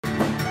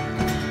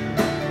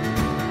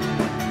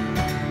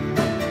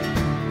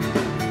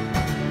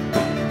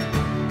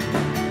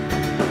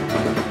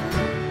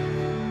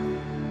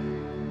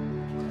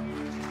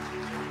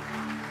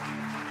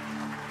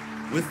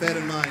with that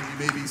in mind,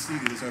 you may be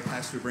seated as our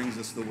pastor brings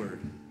us the word.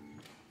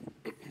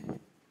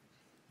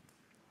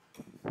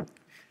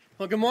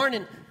 Well, good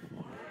morning.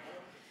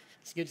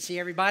 It's good to see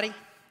everybody.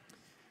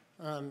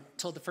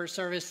 Told the first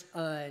service,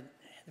 the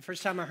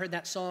first time I heard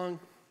that song,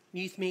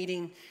 youth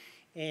meeting,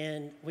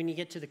 and when you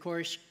get to the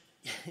chorus,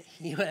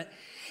 you went,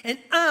 and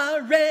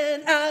I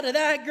ran out of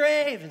that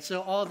grave. And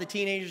so all the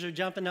teenagers are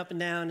jumping up and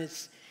down.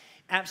 It's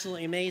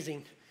absolutely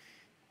amazing.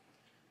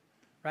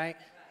 Right?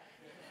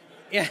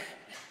 Yeah,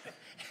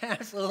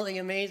 absolutely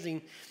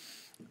amazing.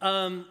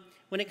 When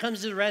it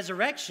comes to the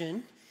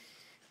resurrection,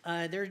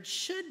 there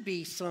should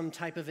be some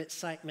type of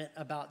excitement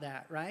about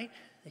that, right?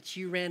 That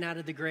you ran out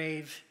of the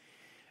grave,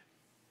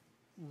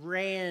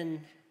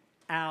 ran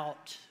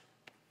out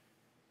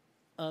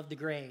of the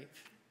grave.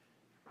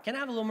 Can I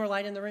have a little more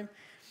light in the room?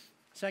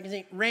 So I can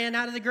see, ran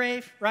out of the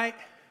grave, right?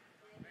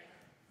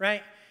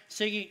 Right?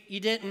 So you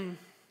didn't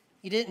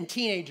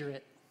teenager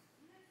it.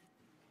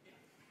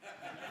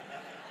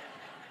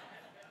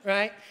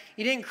 Right?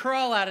 You didn't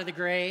crawl out of the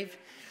grave.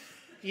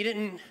 You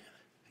didn't,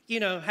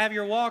 have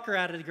your walker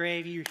out of the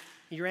grave. You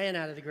ran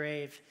out of the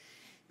grave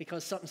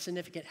because something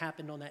significant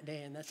happened on that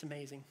day, and that's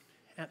amazing.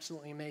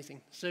 Absolutely amazing.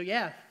 So,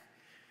 yeah,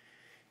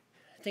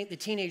 I think the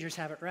teenagers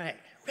have it right.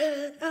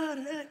 Ran out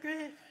of that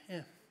grave.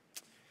 Yeah.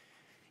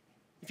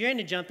 If you're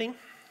into jumping,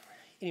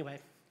 anyway,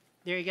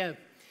 there you go.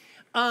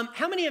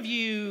 How many of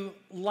you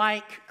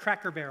like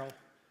Cracker Barrel?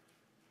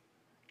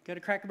 Go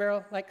to Cracker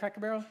Barrel? Like Cracker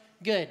Barrel?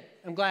 Good.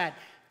 I'm glad.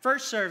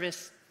 First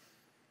service,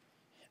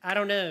 I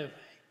don't know.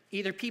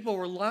 Either people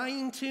were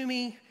lying to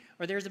me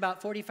or there's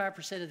about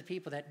 45% of the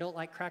people that don't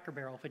like Cracker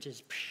Barrel, which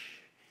is,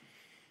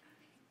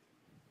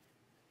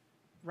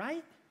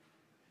 right?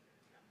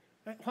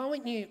 Why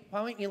wouldn't you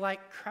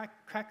like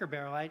Cracker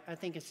Barrel? I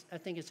think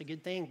it's a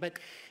good thing. But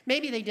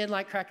maybe they did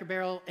like Cracker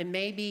Barrel, and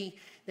maybe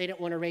they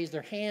didn't want to raise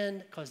their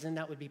hand because then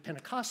that would be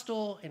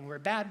Pentecostal, and we're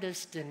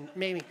Baptist, and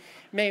maybe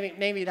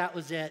that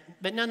was it.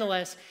 But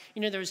nonetheless,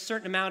 there was a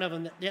certain amount of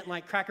them that didn't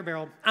like Cracker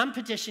Barrel. I'm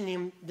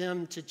petitioning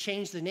them to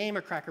change the name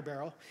of Cracker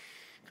Barrel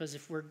because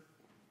if we're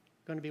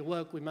going to be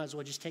woke, we might as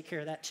well just take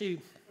care of that too.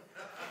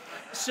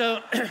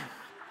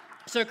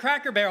 So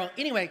Cracker Barrel.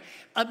 Anyway,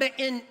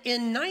 in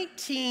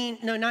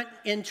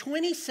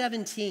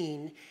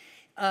 2017,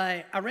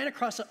 I ran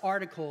across an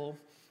article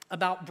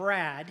about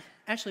Brad.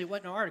 Actually, it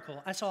wasn't an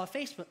article. I saw a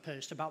Facebook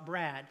post about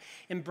Brad.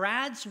 And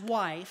Brad's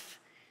wife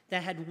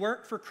that had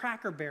worked for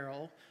Cracker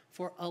Barrel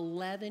for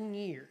 11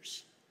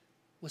 years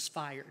was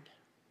fired.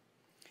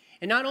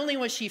 And not only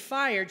was she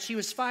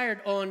was fired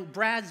on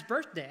Brad's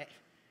birthday.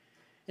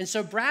 And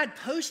so Brad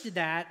posted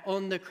that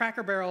on the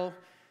Cracker Barrel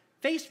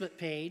Facebook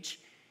page.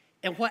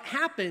 And what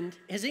happened,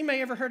 has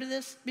anybody ever heard of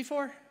this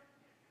before?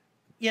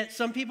 Yeah,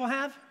 some people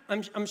have,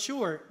 I'm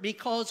sure,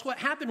 because what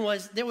happened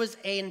was there was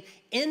an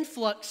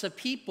influx of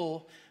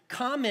people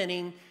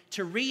commenting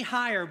to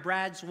rehire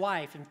Brad's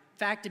wife. In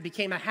fact, it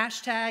became a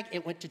hashtag.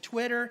 It went to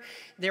Twitter.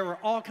 There were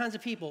all kinds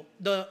of people.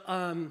 The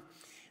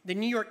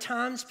New York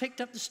Times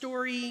picked up the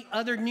story.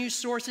 Other news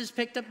sources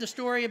picked up the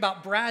story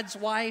about Brad's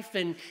wife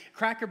and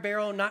Cracker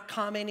Barrel not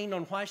commenting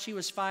on why she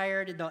was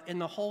fired and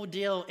the whole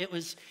deal. It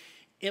was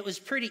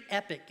pretty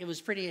epic. It was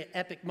a pretty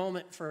epic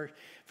moment for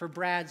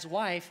Brad's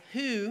wife,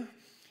 who,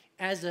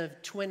 as of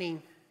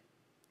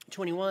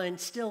 2021,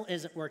 still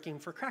isn't working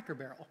for Cracker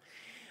Barrel.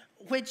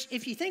 Which,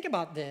 if you think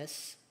about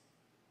this,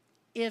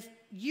 if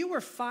you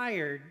were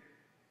fired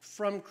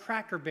from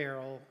Cracker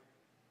Barrel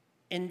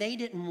and they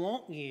didn't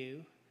want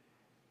you,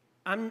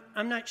 I'm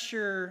not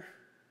sure.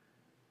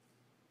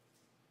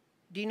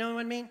 Do you know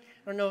what I mean?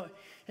 I don't know.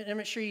 I'm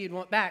not sure you'd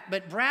want back.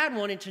 But Brad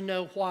wanted to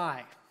know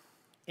why.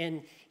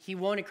 And he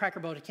wanted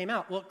Cracker Barrel to come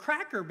out. Well,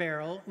 Cracker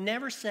Barrel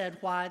never said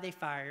why they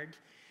fired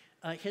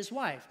his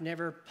wife,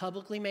 never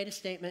publicly made a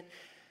statement,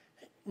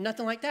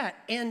 nothing like that.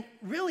 And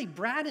really,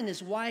 Brad and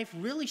his wife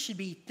really should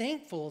be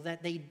thankful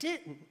that they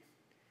didn't.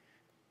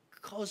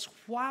 Because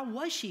why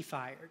was she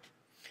fired?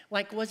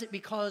 Like, was it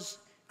because,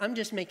 I'm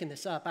just making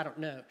this up, I don't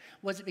know.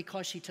 Was it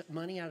because she took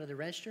money out of the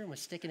register and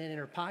was sticking it in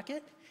her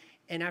pocket?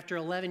 And after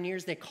 11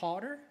 years, they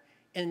caught her?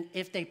 And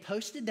if they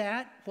posted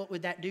that, what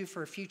would that do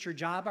for future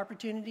job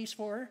opportunities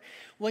for her?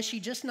 Was she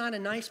just not a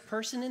nice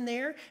person in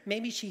there?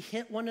 Maybe she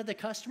hit one of the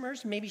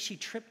customers. Maybe she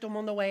tripped them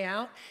on the way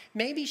out.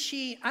 Maybe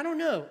I don't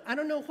know. I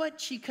don't know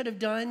what she could have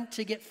done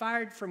to get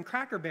fired from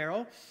Cracker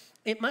Barrel.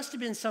 It must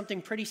have been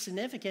something pretty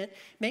significant.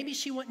 Maybe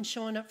she wasn't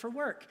showing up for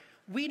work.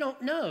 We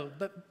don't know.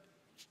 But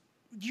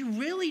you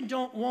really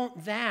don't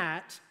want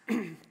that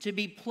to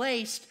be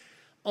placed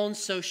on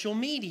social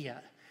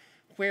media,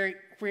 where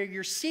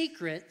your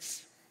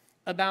secrets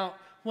about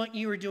what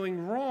you were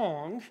doing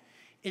wrong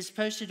is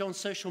posted on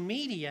social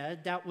media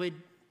that would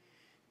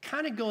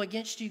kind of go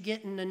against you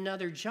getting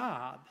another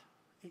job.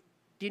 Do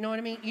you know what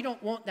I mean? You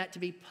don't want that to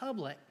be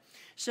public.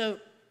 So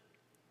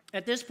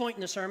at this point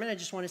in the sermon, I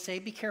just want to say,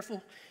 be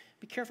careful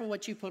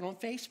what you put on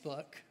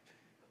Facebook.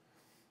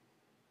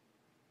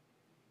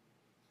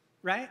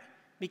 Right?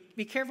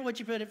 Be careful what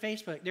you put on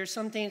Facebook. There's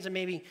some things that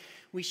maybe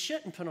we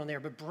shouldn't put on there,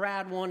 but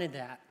Brad wanted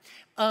that.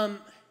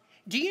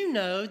 Do you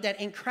know that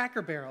in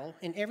Cracker Barrel,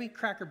 in every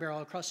Cracker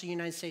Barrel across the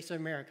United States of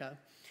America,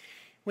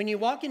 when you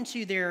walk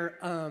into their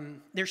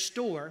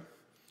store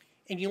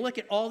and you look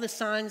at all the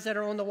signs that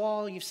are on the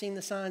wall, you've seen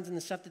the signs and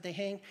the stuff that they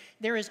hang,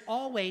 there is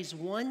always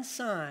one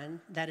sign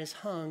that is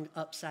hung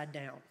upside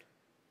down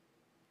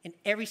in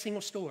every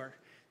single store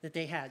that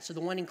they had. So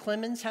the one in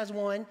Clemens has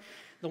one,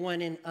 the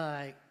one in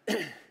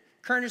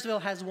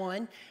Kernersville has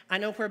one. I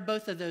know where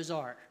both of those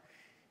are.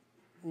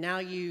 Now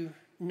you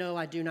know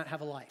I do not have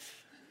a life.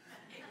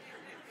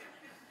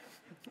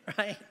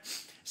 Right?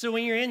 So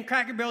when you're in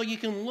Cracker Barrel, you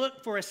can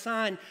look for a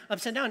sign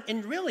upside down.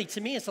 And really,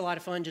 to me, it's a lot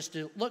of fun just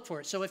to look for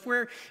it. So if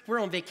we're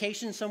on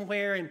vacation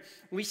somewhere and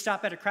we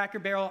stop at a Cracker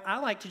Barrel, I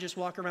like to just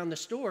walk around the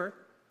store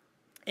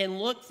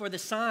and look for the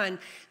sign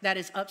that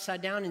is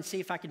upside down and see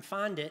if I can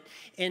find it.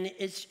 And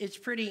it's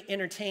pretty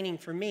entertaining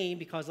for me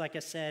because, like I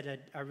said,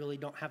 I really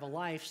don't have a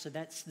life, so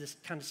that's this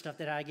kind of stuff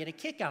that I get a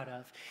kick out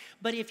of.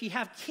 But if you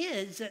have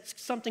kids,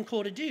 that's something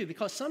cool to do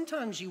because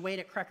sometimes you wait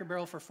at Cracker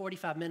Barrel for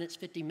 45 minutes,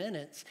 50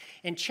 minutes,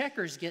 and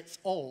checkers gets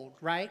old,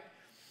 right?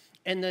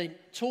 And the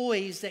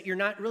toys that you're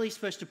not really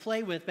supposed to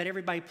play with, but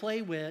everybody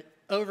play with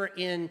over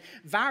in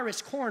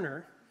Virus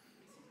Corner,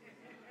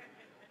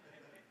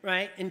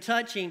 right, and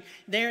touching,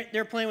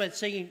 they're playing with it,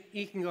 so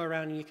you can go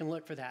around and you can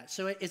look for that.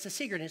 So it's a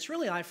secret, and it's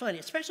really a lot of fun,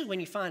 especially when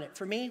you find it.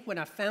 For me, when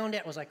I found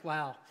it, I was like,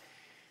 wow,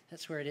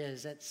 that's where it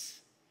is.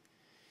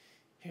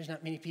 There's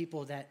not many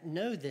people that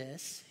know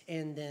this,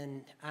 and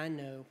then I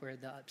know where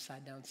the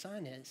upside-down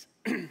sign is.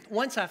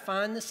 Once I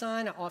find the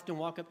sign, I often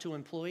walk up to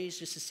employees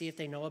just to see if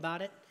they know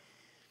about it,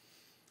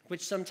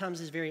 which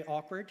sometimes is very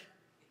awkward.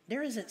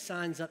 There isn't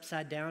signs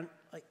upside down.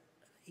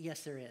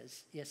 Yes, there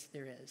is. Yes,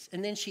 there is.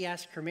 And then she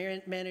asks her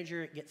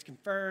manager, it gets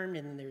confirmed,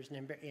 and then there's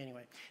an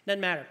anyway, doesn't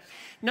matter.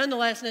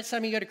 Nonetheless, next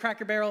time you go to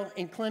Cracker Barrel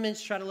in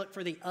Clemens, try to look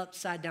for the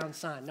upside-down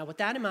sign. Now, with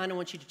that in mind, I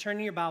want you to turn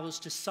in your Bibles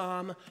to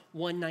Psalm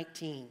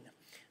 119.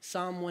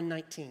 Psalm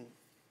 119.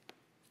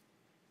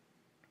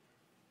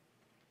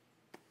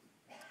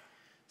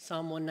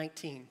 Psalm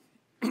 119.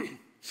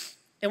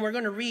 And we're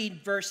going to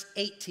read verse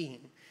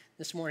 18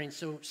 this morning.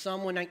 So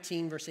Psalm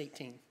 119, verse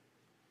 18.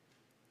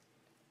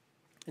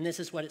 And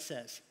this is what it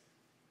says.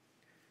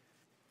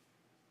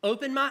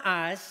 Open my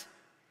eyes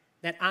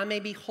that I may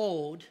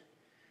behold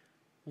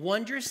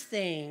wondrous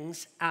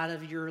things out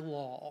of your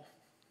law.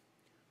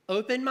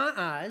 Open my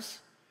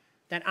eyes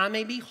that I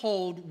may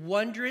behold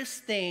wondrous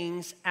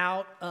things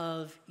out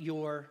of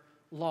your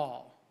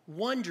law.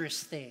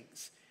 Wondrous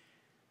things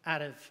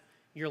out of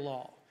your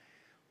law.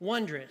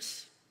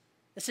 Wondrous.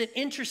 It's an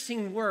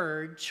interesting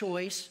word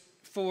choice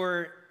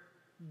for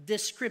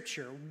this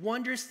scripture.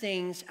 Wondrous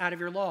things out of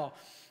your law.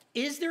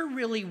 Is there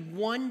really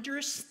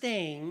wondrous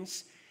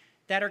things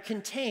that are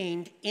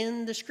contained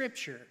in the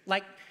scripture?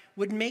 Like,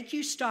 would make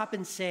you stop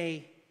and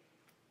say,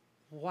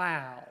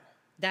 wow,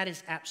 that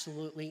is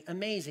absolutely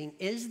amazing.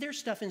 Is there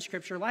stuff in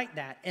scripture like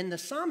that? And the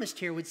psalmist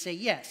here would say,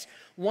 yes,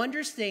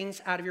 wondrous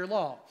things out of your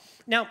law.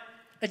 Now,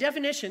 a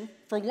definition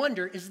for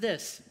wonder is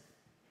this: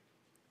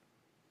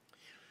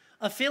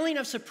 a feeling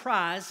of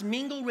surprise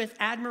mingled with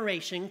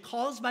admiration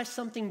caused by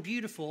something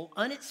beautiful,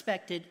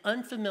 unexpected,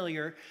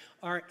 unfamiliar,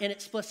 or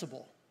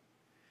inexplicable.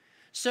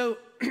 So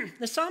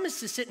the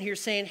psalmist is sitting here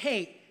saying,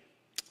 hey,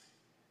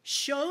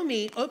 show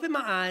me, open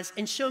my eyes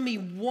and show me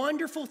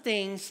wonderful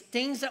things,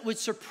 things that would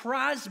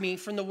surprise me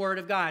from the word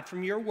of God,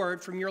 from your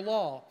word, from your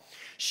law.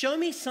 Show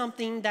me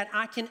something that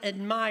I can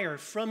admire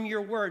from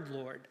your word,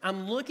 Lord.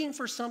 I'm looking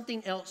for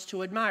something else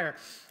to admire.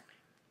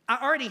 I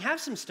already have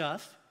some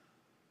stuff,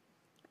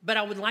 but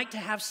I would like to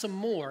have some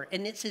more.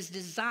 And it's his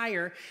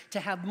desire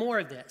to have more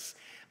of this.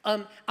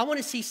 I want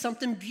to see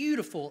something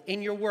beautiful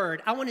in your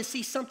word. I want to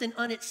see something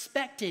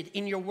unexpected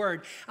in your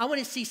word. I want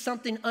to see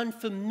something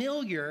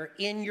unfamiliar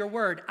in your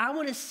word. I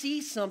want to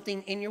see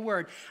something in your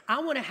word.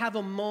 I want to have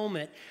a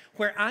moment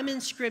where I'm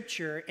in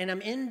scripture and I'm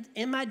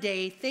in my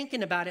day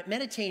thinking about it,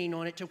 meditating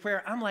on it, to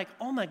where I'm like,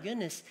 oh my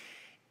goodness,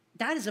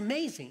 that is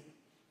amazing.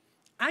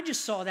 I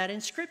just saw that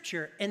in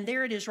scripture, and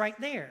there it is right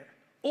there.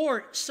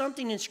 Or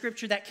something in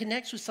scripture that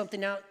connects with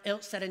something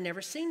else that I've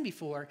never seen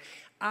before.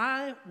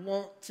 I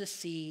want to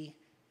see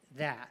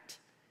that.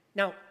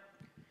 Now,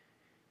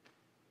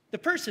 the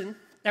person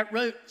that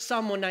wrote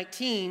Psalm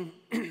 119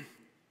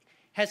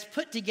 has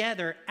put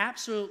together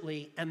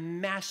absolutely a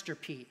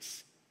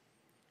masterpiece.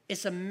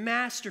 It's a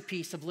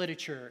masterpiece of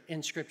literature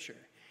in Scripture.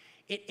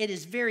 It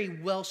is very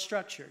well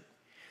structured.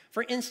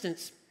 For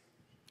instance,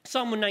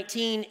 Psalm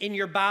 119, in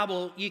your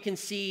Bible, you can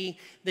see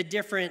the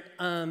different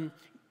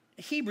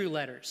Hebrew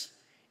letters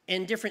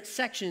and different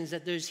sections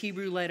that those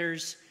Hebrew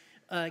letters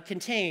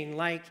contain,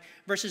 like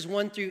verses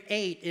 1 through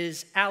 8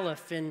 is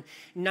Aleph, and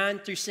 9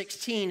 through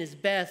 16 is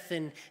Beth,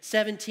 and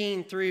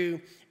 17 through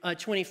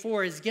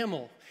 24 is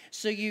Gimel.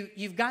 So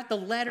you've got the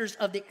letters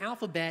of the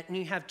alphabet, and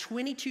you have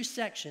 22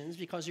 sections,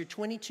 because there are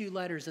 22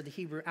 letters of the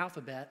Hebrew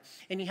alphabet,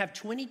 and you have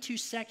 22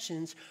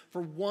 sections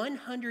for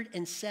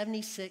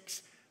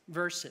 176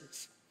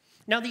 verses.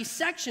 Now, these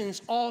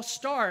sections all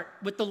start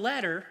with the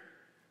letter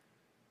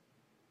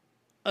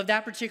of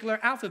that particular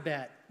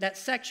alphabet, that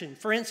section.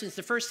 For instance,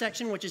 the first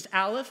section, which is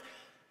Aleph,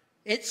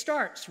 it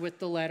starts with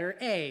the letter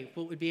A,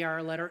 what would be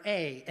our letter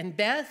A. And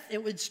Beth,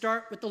 it would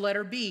start with the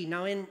letter B.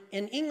 Now, in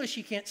English,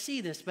 you can't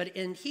see this, but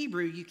in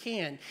Hebrew, you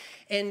can.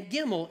 And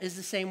Gimel is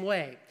the same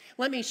way.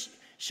 Let me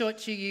show it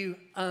to you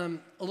a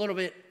little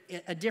bit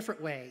a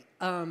different way.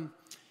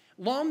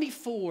 Long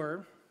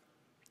before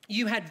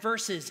you had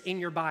verses in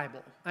your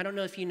Bible, I don't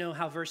know if you know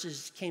how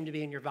verses came to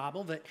be in your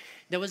Bible, but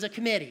there was a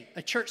committee,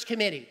 a church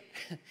committee,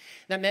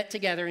 that met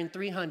together in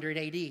 300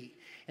 AD.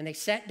 And they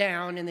sat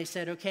down and they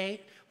said,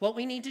 okay, what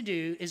we need to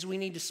do is we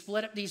need to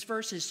split up these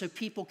verses so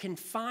people can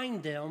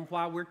find them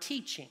while we're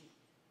teaching.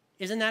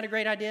 Isn't that a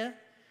great idea?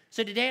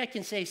 So today I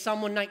can say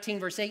Psalm 119,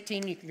 verse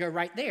 18, you can go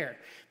right there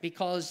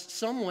because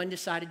someone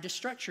decided to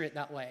structure it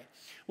that way.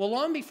 Well,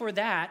 long before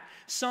that,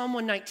 Psalm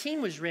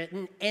 119 was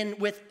written, and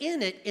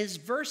within it is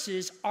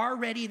verses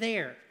already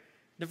there.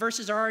 The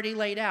verses are already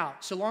laid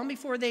out. So long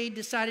before they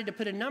decided to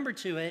put a number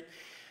to it,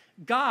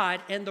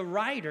 God and the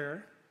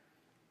writer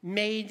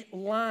made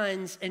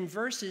lines and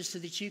verses so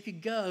that you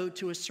could go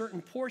to a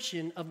certain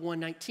portion of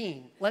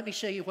 119. Let me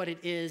show you what it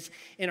is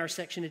in our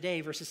section today,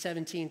 verses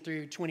 17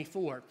 through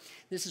 24.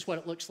 This is what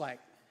it looks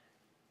like.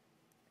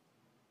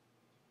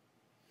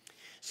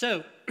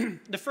 So,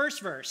 the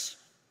first verse,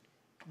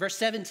 verse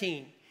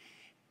 17,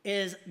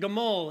 is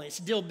Gamol, it's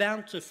deal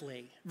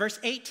bountifully. Verse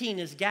 18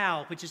 is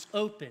Gal, which is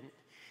open.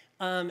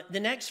 The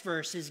next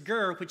verse is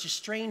Ger, which is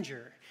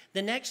stranger.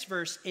 The next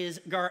verse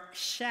is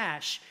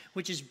Garshash,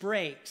 which is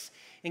breaks.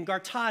 And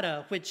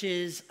Gartada, which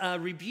is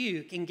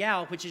rebuke, and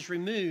Gal, which is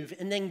remove,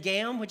 and then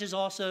Gam, which is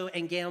also,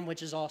 and Gam,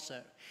 which is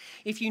also.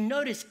 If you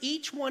notice,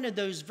 each one of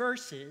those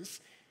verses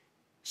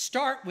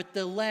start with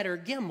the letter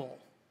Gimel.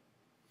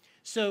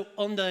 So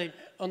on the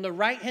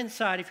right-hand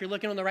side, if you're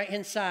looking on the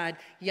right-hand side,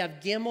 you have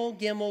Gimel,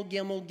 Gimel,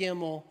 Gimel,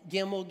 Gimel,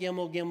 Gimel,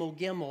 Gimel, Gimel,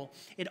 Gimel.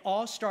 It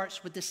all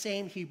starts with the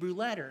same Hebrew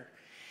letter.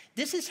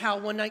 This is how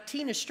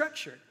 119 is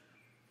structured.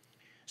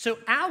 So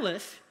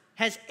Aleph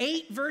has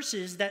 8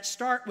 verses that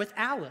start with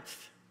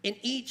Aleph in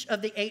each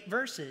of the 8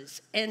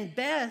 verses. And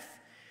Beth,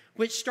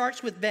 which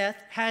starts with Beth,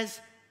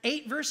 has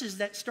 8 verses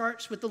that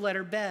starts with the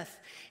letter Beth.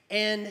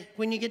 And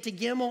when you get to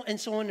Gimel and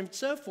so on and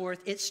so forth,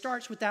 it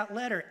starts with that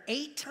letter.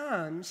 8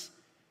 times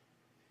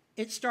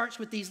it starts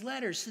with these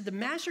letters. So the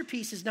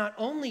masterpiece is not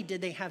only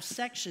did they have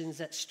sections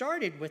that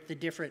started with the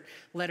different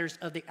letters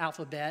of the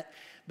alphabet,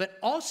 but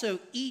also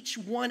each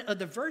one of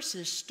the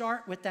verses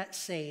start with that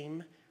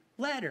same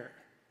letter.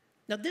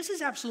 Now, this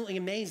is absolutely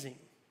amazing.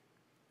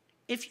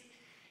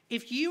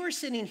 If you are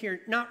sitting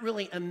here not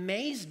really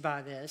amazed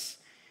by this,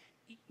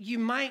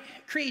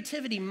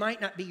 creativity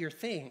might not be your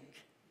thing.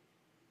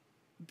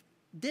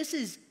 This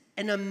is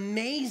an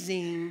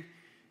amazing,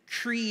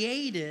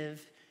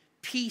 creative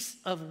piece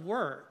of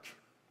work.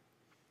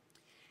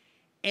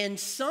 And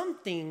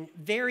something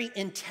very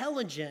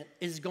intelligent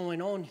is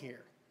going on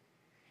here.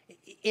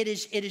 It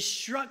is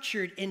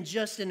structured in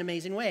just an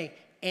amazing way.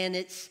 And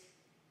it's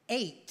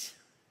 8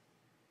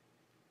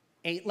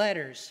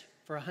 letters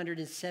for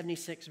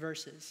 176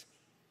 verses.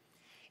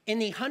 In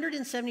the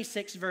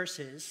 176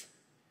 verses,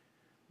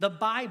 the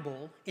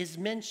Bible is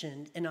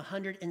mentioned in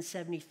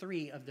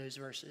 173 of those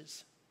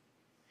verses.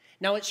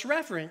 Now, it's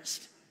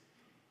referenced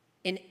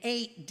in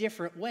 8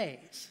 different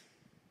ways.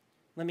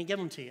 Let me give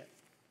them to you.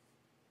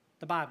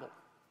 The Bible,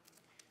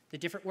 the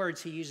different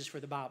words he uses for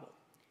the Bible.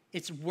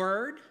 It's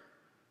word,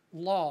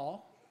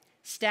 law,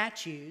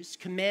 statutes,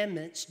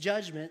 commandments,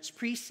 judgments,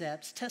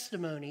 precepts,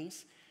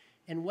 testimonies,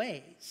 and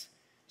ways.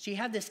 So you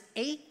have this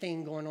 8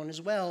 thing going on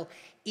as well,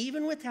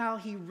 even with how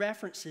he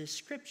references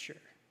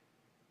Scripture.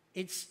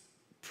 It's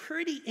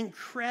pretty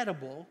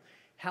incredible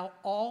how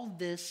all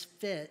this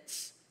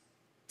fits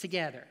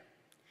together.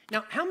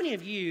 Now, how many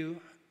of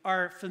you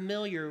are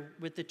familiar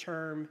with the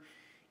term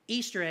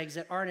Easter eggs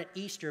that aren't at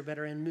Easter but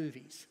are in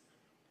movies?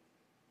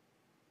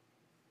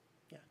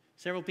 Yeah,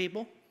 several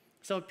people.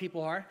 Some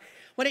people are.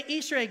 What an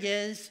Easter egg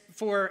is,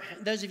 for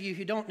those of you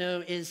who don't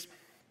know, is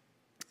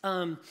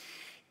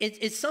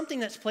it's something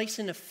that's placed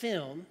in a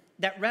film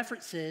that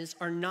references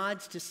or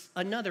nods to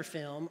another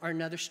film or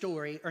another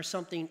story or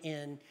something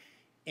in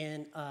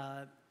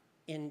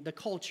the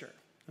culture,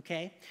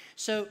 okay?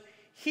 So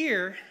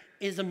here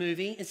is a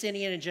movie. It's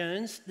Indiana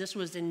Jones. This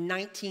was in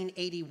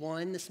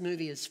 1981. This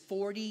movie is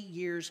 40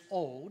 years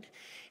old.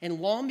 And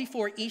long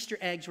before Easter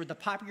eggs were the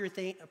popular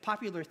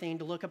thing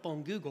to look up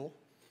on Google,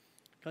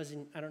 because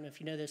I don't know if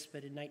you know this,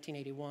 but in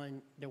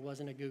 1981, there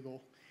wasn't a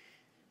Google.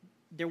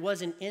 There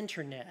was an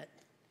internet,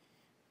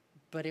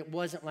 but it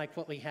wasn't like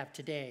what we have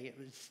today. It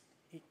was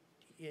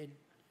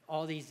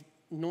all these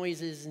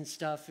noises and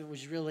stuff. It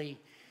was really,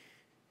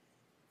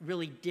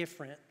 really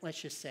different, let's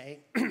just say.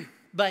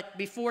 But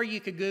before you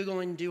could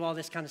Google and do all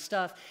this kind of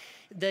stuff,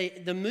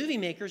 the movie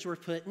makers were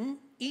putting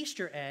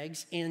Easter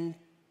eggs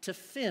into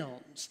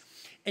films.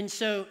 And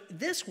so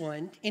this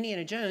one,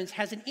 Indiana Jones,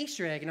 has an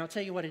Easter egg, and I'll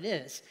tell you what it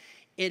is.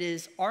 It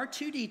is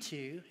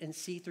R2-D2 and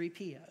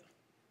C-3PO.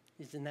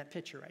 Is in that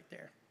picture right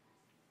there.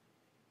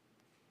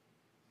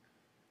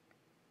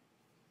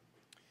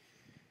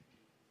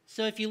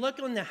 So if you look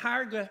on the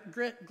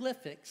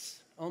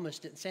hieroglyphics,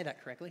 almost didn't say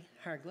that correctly,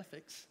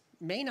 hieroglyphics,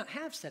 may not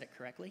have said it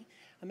correctly.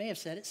 I may have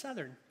said it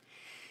Southern.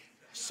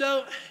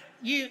 So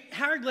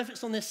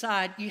hieroglyphics on this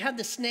side, you have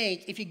the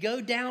snake. If you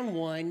go down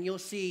one, you'll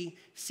see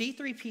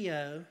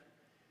C-3PO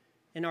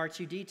and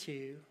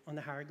R2-D2 on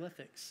the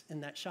hieroglyphics in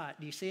that shot.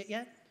 Do you see it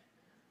yet?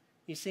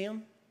 You see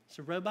them? It's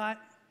a robot.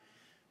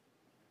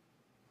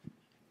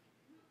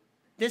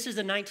 This is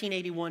a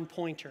 1981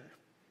 pointer.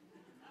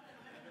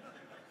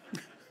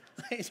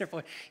 Laser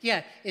pointer.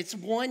 Yeah, it's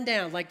one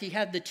down. Like you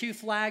have the two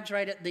flags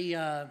right at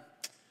the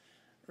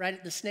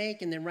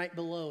snake, and then right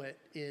below it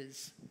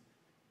is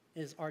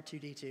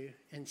R2-D2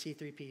 and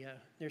C-3PO.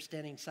 They're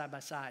standing side by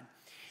side.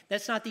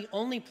 That's not the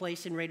only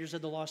place in Raiders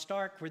of the Lost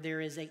Ark where there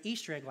is an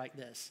Easter egg like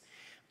this.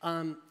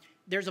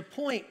 There's a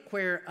point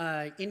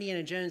where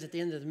Indiana Jones at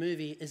the end of the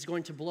movie is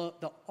going to blow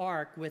up the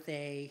Ark with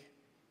a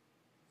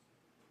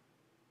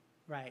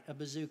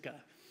bazooka.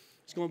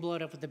 He's going to blow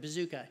it up with a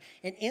bazooka.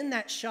 And in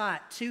that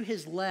shot, to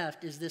his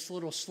left is this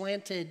little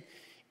slanted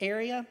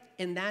area,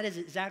 and that is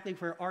exactly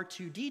where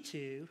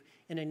R2-D2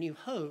 in A New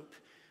Hope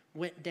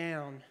went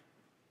down.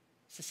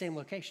 It's the same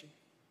location.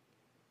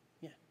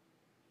 Yeah.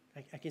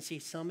 I can see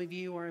some of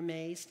you are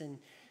amazed, and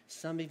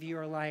some of you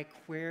are like,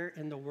 where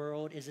in the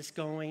world is this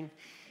going?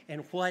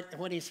 And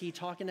what is he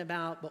talking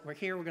about? But we're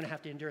here, we're going to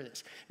have to endure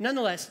this.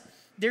 Nonetheless,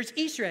 there's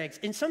Easter eggs.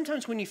 And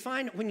sometimes when you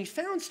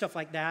found stuff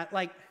like that,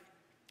 like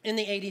in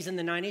the 80s and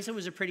the 90s, it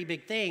was a pretty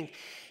big thing.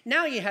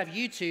 Now you have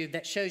YouTube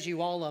that shows you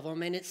all of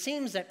them, and it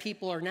seems that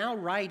people are now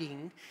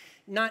writing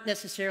not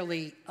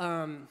necessarily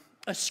a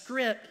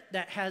script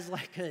that has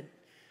like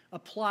a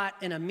plot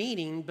and a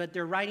meaning, but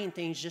they're writing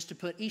things just to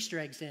put Easter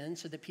eggs in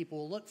so that people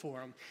will look for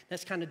them.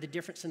 That's kind of the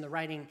difference in the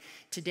writing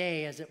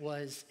today as it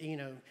was,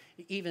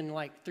 even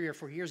like 3 or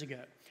 4 years ago.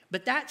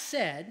 But that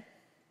said,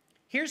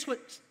 here's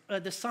what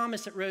the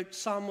psalmist that wrote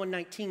Psalm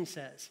 119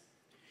 says.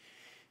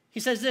 He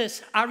says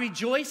this, I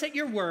rejoice at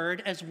your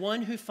word as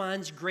one who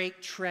finds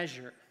great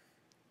treasure,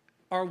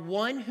 or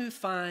one who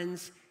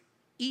finds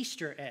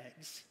Easter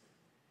eggs,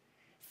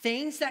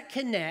 things that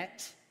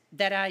connect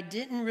that I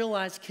didn't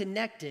realize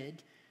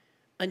connected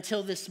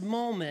until this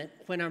moment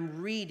when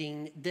I'm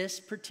reading this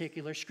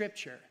particular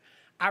scripture.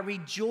 I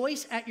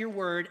rejoice at your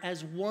word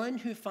as one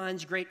who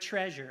finds great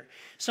treasure.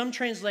 Some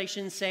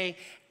translations say,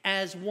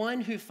 as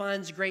one who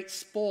finds great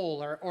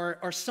spoil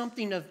or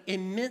something of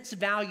immense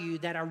value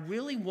that I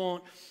really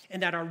want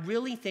and that I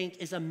really think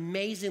is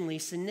amazingly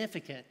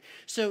significant.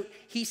 So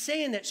he's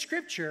saying that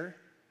scripture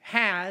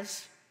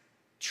has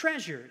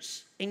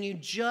treasures, and you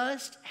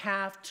just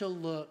have to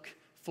look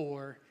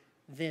for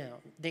them.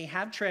 They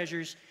have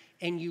treasures,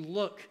 and you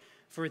look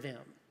for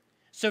them.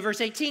 So verse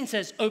 18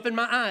 says, open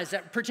my eyes.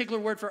 That particular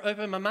word for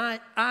open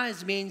my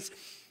eyes means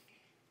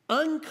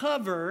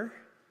uncover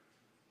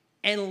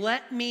and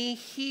let me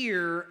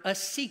hear a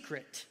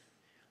secret.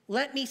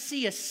 Let me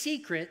see a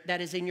secret that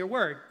is in your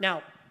word.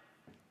 Now,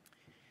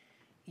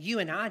 you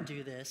and I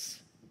do this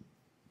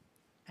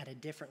at a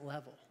different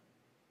level.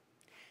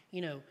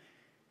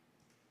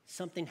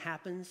 Something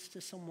happens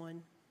to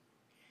someone.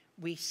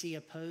 We see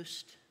a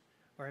post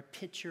or a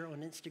picture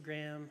on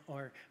Instagram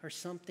or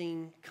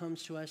something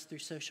comes to us through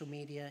social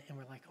media, and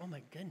we're like, oh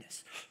my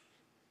goodness,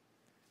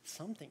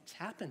 something's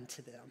happened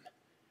to them.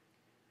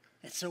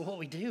 And so what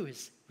we do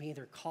is we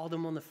either call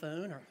them on the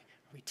phone or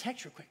we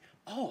text real quick.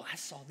 Oh, I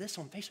saw this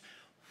on Facebook.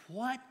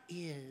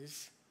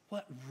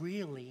 What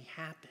really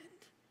happened?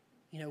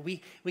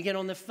 We get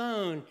on the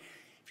phone.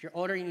 If you're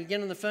older, you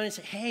get on the phone and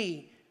say,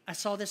 hey, I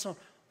saw this on.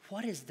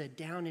 What is the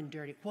down and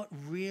dirty? What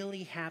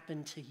really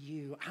happened to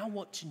you? I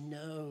want to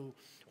know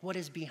what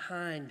is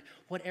behind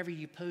whatever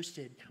you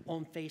posted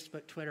on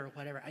Facebook, Twitter, or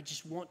whatever. I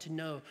just want to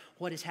know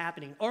what is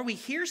happening. Or we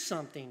hear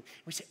something.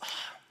 We say, oh,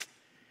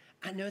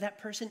 I know that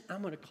person.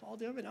 I'm going to call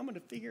them and I'm going to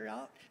figure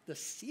out the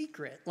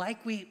secret.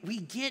 Like we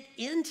get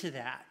into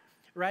that,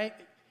 right?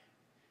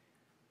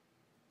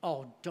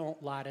 Oh,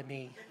 don't lie to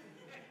me.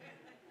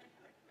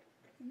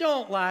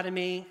 Don't lie to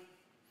me.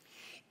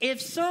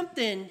 If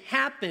something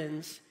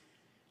happens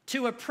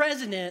to a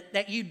president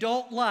that you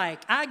don't like,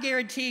 I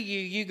guarantee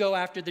you go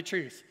after the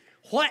truth.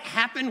 What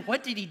happened?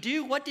 What did he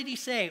do? What did he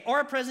say? Or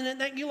a president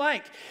that you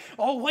like.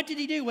 Oh, what did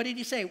he do? What did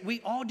he say?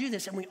 We all do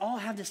this, and we all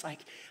have this like,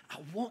 I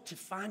want to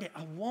find it.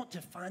 I want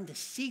to find the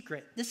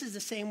secret. This is the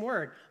same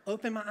word.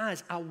 Open my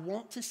eyes. I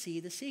want to see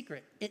the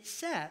secret.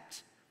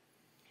 Except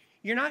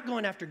you're not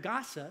going after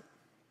gossip.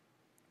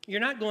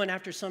 You're not going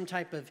after some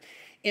type of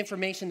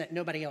information that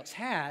nobody else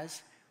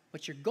has.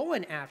 What you're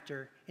going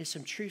after is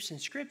some truths in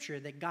Scripture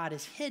that God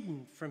has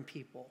hidden from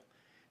people.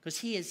 Because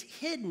he is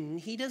hidden.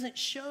 He doesn't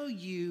show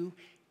you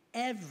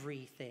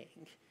everything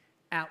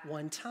at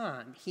one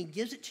time. He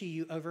gives it to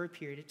you over a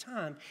period of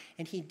time.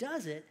 And he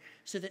does it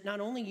so that not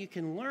only you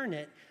can learn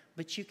it,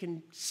 but you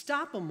can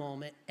stop a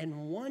moment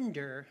and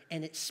wonder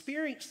and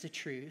experience the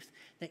truth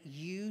that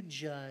you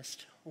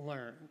just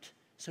learned.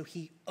 So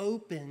he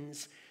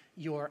opens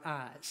your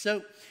eyes.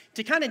 So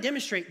to kind of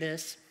demonstrate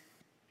this,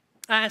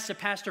 I asked a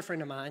pastor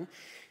friend of mine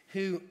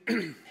who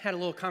had a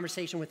little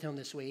conversation with him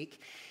this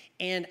week.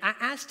 and I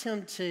asked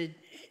him to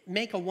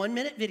make a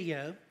 1-minute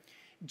video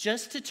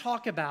just to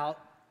talk about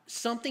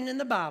something in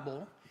the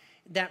Bible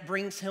that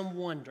brings him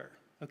wonder,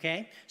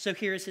 okay? So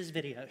here's his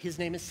video. His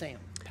name is Sam,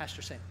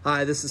 Pastor Sam.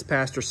 Hi, this is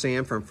Pastor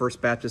Sam from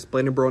First Baptist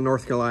Bladensboro,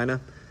 North Carolina.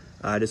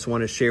 I just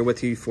want to share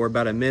with you for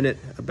about a minute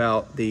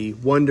about the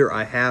wonder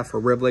I have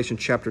for Revelation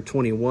chapter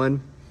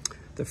 21.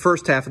 The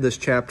first half of this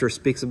chapter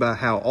speaks about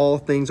how all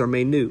things are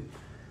made new.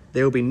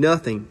 There will be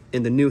nothing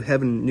in the new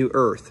heaven, new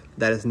earth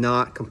that is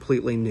not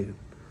completely new.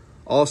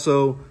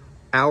 Also,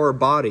 our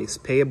bodies,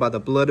 paid by the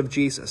blood of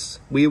Jesus,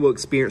 we will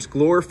experience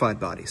glorified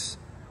bodies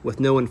with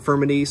no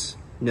infirmities,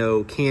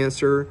 no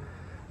cancer,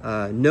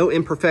 no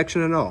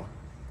imperfection at all.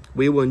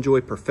 We will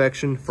enjoy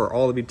perfection for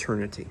all of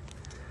eternity.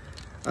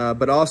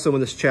 But also in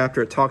this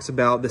chapter, it talks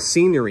about the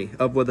scenery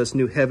of what this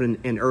new heaven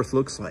and earth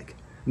looks like.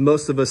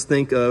 Most of us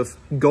think of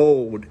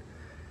gold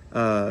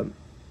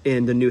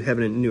in the new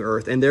heaven and new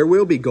earth, and there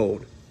will be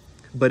gold,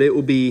 but it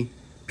will be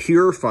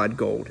purified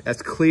gold,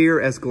 as clear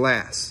as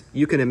glass.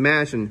 You can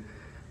imagine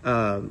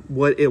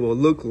what it will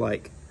look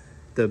like,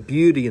 the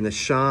beauty and the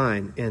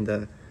shine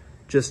and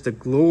just the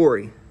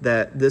glory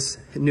that this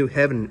new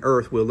heaven and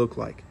earth will look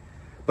like.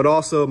 But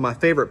also my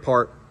favorite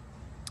part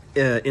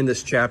in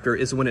this chapter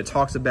is when it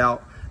talks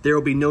about there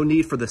will be no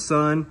need for the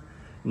sun,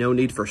 no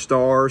need for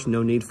stars,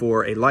 no need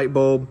for a light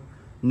bulb,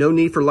 no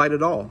need for light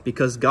at all,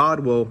 because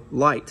God will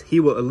light. He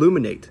will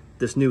illuminate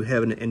this new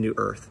heaven and new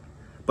earth.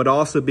 But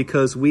also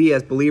because we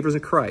as believers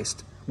in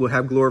Christ will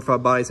have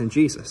glorified bodies in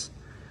Jesus,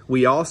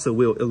 we also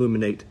will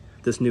illuminate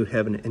this new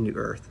heaven and new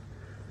earth.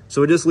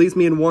 So it just leaves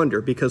me in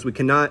wonder, because we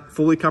cannot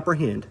fully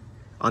comprehend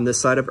on this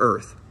side of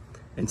earth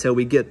until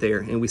we get there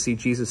and we see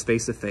Jesus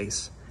face to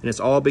face. And it's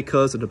all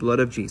because of the blood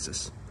of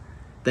Jesus.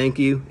 Thank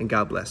you, and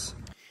God bless.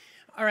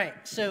 All right,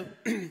 so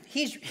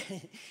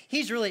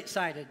he's really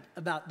excited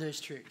about those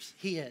truths.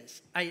 He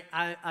is.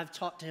 I've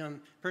talked to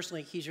him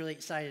personally. He's really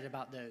excited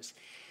about those.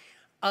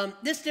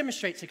 This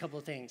demonstrates a couple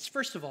of things.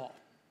 First of all,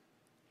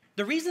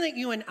 the reason that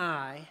you and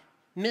I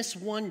miss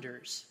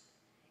wonders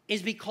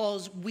is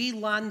because we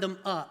line them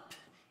up,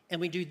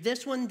 and we do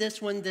this one,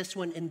 this one, this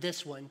one, and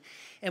this one,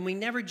 and we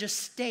never just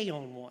stay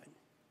on one.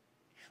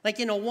 Like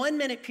in a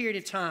 1-minute period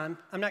of time,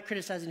 I'm not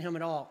criticizing him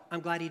at all. I'm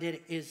glad he did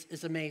it.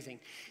 Is amazing.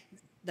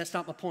 That's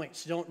not my point,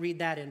 so don't read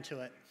that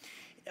into it.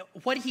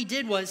 What he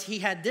did was he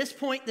had this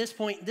point, this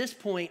point, this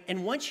point,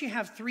 and once you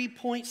have 3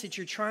 points that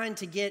you're trying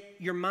to get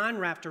your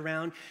mind wrapped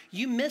around,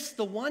 you miss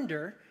the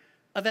wonder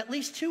of at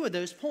least 2 of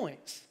those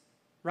points,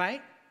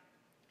 right?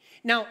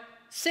 Now,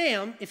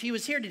 Sam, if he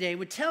was here today,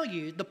 would tell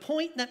you the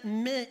point that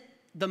meant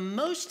the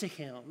most to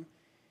him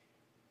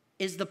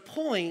is the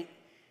point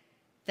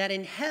that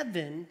in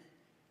heaven,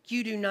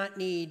 you do not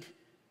need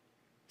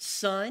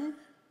sun,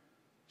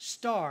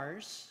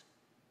 stars,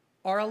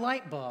 or a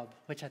light bulb,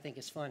 which I think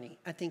is funny.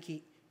 I think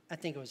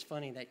it was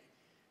funny that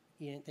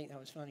you didn't think that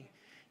was funny.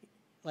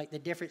 Like the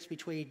difference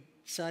between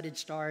sun and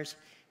stars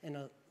and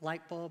a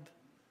light bulb,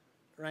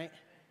 right?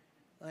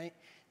 Right?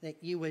 That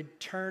you would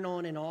turn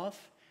on and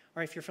off,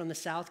 or if you're from the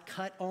South,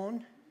 cut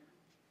on.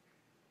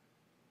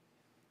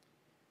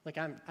 Like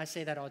I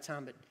say that all the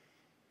time, but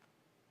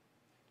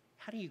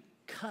how do you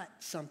cut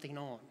something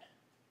on?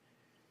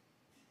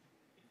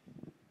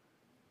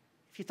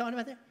 If you thought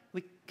about that,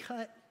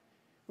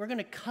 we're going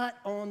to cut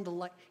on the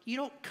light. You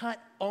don't cut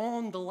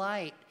on the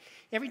light.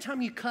 Every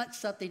time you cut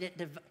something,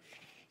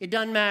 it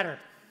doesn't matter.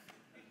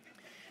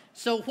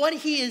 So what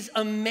he is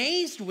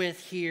amazed with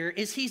here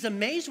is he's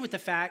amazed with the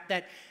fact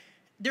that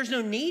there's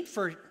no need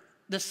for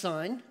the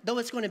sun, though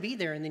it's going to be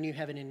there in the new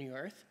heaven and new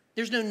earth.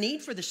 There's no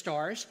need for the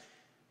stars,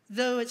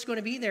 though it's going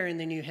to be there in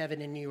the new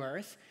heaven and new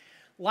earth.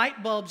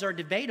 Light bulbs are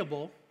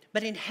debatable,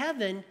 but in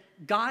heaven,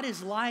 God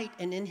is light,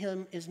 and in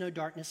him is no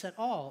darkness at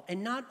all.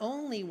 And not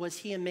only was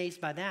he amazed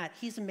by that,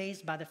 he's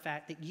amazed by the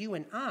fact that you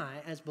and I,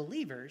 as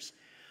believers,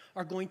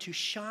 are going to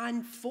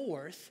shine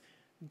forth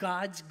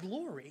God's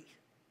glory.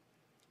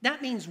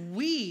 That means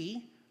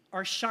we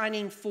are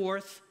shining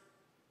forth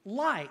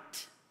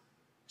light.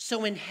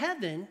 So in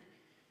heaven,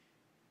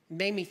 it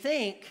made me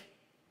think,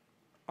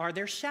 are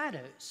there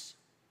shadows?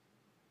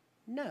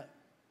 No.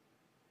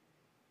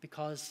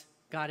 Because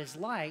God is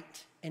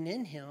light, and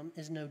in him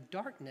is no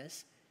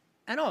darkness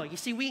at all. You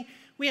see, we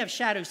have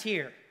shadows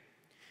here.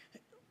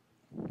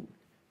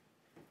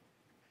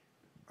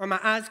 Are my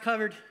eyes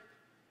covered?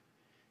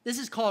 This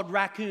is called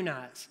raccoon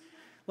eyes.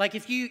 Like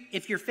if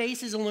your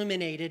face is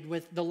illuminated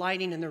with the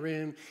lighting in the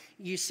room,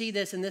 you see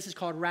this, and this is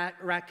called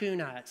raccoon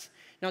eyes.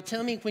 Now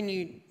tell me when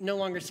you no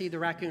longer see the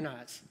raccoon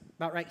eyes.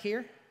 About right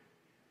here?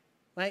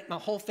 Right? My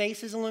whole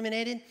face is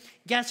illuminated.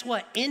 Guess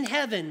what? In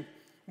heaven,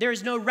 there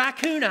is no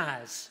raccoon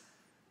eyes.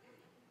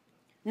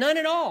 None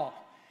at all.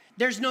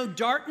 There's no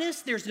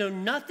darkness. There's no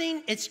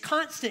nothing. It's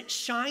constant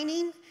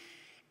shining.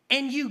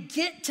 And you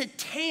get to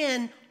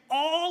tan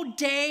all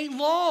day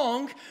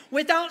long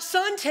without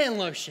suntan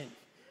lotion.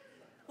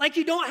 Like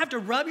you don't have to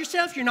rub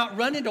yourself. You're not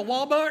running to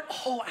Walmart.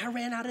 Oh, I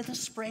ran out of the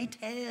spray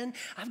tan.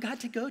 I've got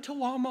to go to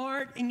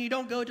Walmart. And you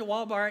don't go to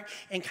Walmart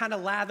and kind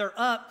of lather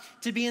up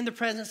to be in the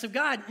presence of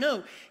God.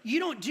 No, you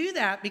don't do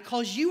that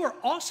because you are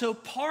also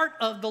part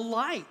of the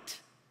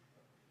light.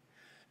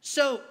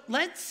 So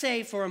let's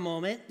say for a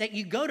moment that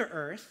you go to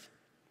earth.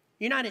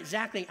 You're not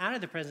exactly out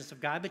of the presence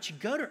of God, but you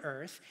go to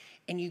earth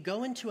and you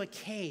go into a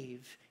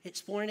cave,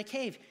 exploring a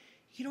cave.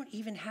 You don't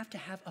even have to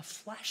have a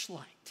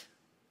flashlight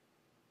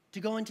to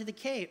go into the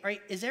cave. All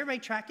right, is everybody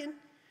tracking?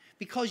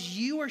 Because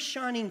you are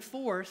shining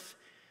forth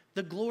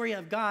the glory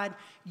of God,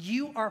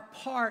 you are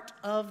part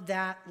of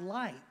that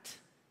light.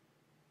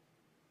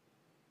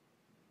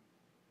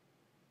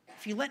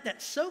 If you let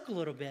that soak a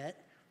little bit,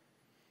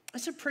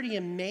 that's a pretty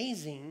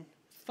amazing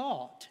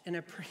thought and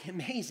a pretty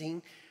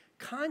amazing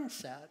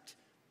concept.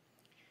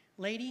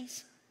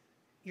 Ladies,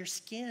 your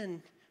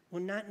skin will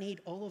not need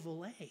olive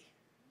oil,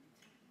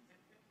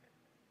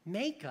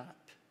 makeup,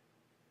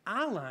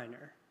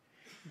 eyeliner.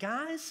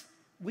 Guys,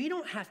 we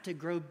don't have to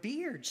grow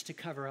beards to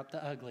cover up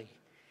the ugly.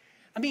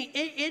 I mean,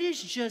 it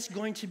is just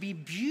going to be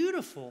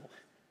beautiful.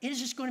 It is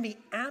just going to be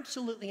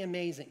absolutely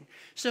amazing.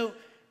 So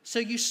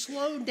you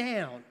slow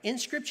down. In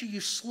Scripture,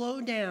 you slow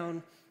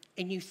down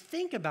and you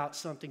think about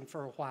something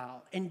for a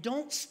while. And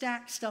don't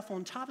stack stuff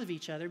on top of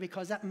each other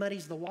because that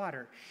muddies the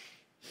water.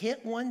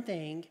 Hit one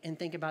thing and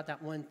think about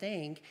that one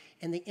thing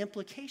and the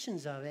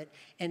implications of it,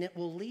 and it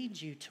will lead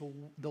you to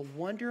the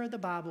wonder of the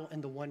Bible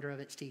and the wonder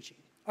of its teaching.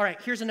 All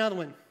right, here's another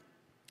one.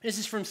 This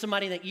is from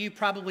somebody that you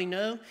probably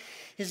know.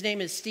 His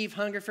name is Steve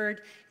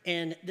Hungerford,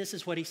 and this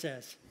is what he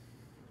says.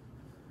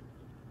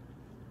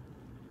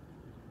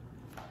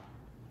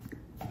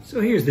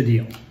 So here's the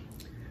deal.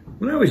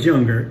 When I was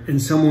younger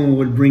and someone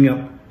would bring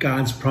up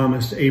God's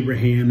promise to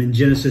Abraham in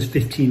Genesis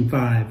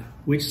 15:5,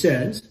 which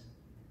says,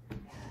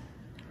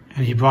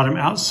 "And he brought him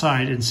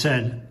outside and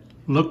said,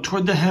 'Look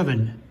toward the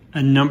heaven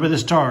and number the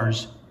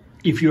stars.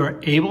 If you are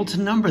able to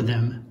number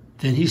them,'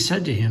 then he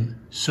said to him,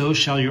 'So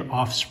shall your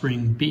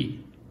offspring be.'"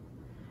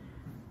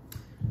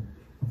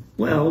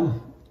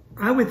 Well,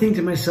 I would think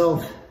to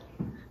myself,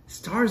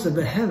 stars of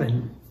the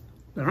heaven,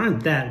 there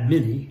aren't that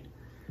many.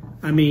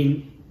 I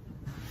mean,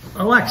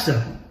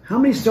 Alexa, how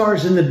many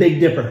stars in the Big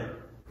Dipper?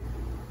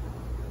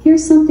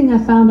 Here's something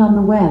I found on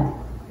the web.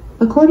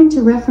 According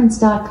to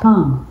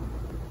reference.com,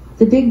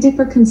 the Big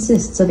Dipper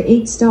consists of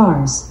 8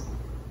 stars.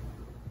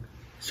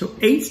 So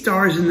 8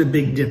 stars in the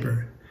Big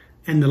Dipper,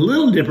 and the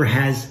Little Dipper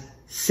has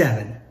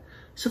 7.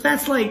 So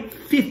that's like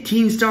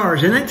 15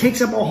 stars, and that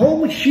takes up a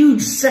whole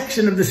huge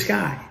section of the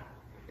sky.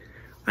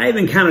 I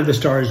even counted the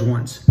stars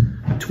once.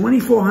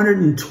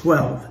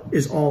 2,412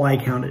 is all I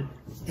counted.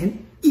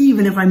 And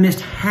even if I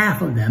missed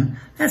half of them,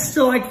 that's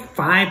still like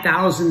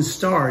 5,000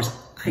 stars.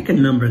 I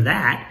can number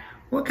that.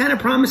 What kind of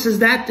promise is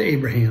that to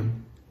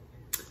Abraham?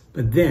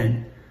 But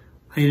then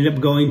I ended up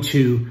going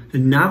to the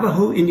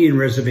Navajo Indian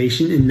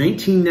Reservation in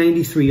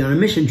 1993 on a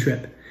mission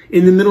trip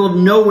in the middle of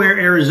nowhere,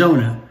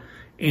 Arizona.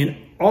 And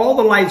all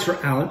the lights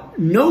were out,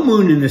 no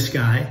moon in the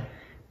sky,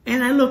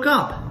 and I look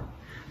up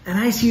and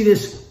I see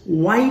this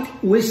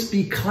white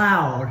wispy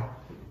cloud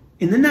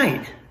in the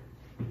night.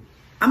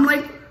 I'm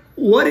like,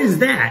 what is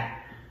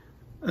that?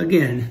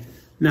 Again,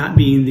 not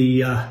being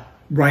the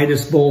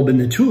brightest bulb in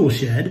the tool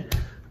shed,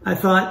 I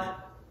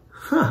thought,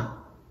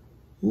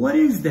 what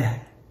is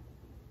that?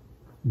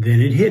 Then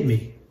it hit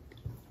me,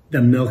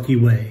 the Milky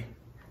Way.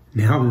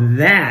 Now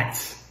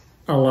that's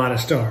a lot of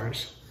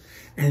stars.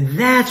 And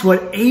that's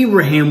what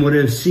Abraham would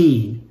have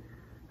seen.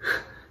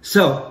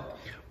 So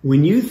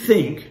when you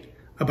think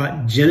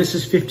about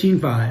Genesis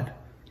 15:5,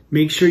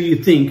 make sure you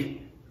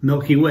think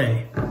Milky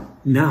Way,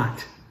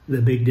 not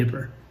the Big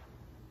Dipper.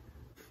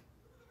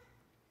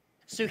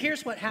 So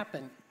here's what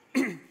happened.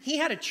 He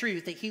had a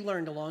truth that he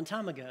learned a long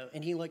time ago,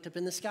 and he looked up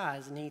in the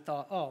skies and he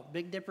thought, oh,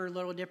 Big Dipper,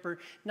 Little Dipper,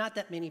 not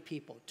that many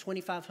people.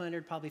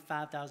 2,500, probably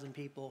 5,000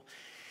 people.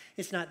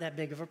 It's not that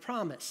big of a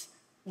promise.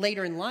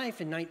 Later in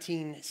life, in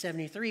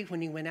 1973,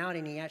 when he went out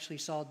and he actually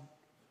saw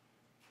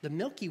the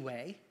Milky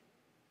Way,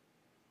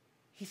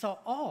 he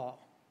thought, oh,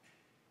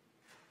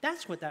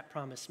 that's what that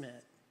promise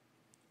meant.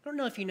 I don't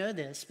know if you know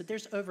this, but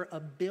there's over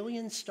 1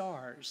 billion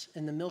stars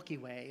in the Milky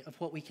Way of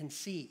what we can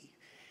see.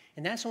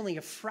 And that's only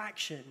a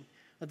fraction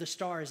of the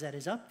stars that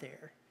is up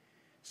there.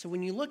 So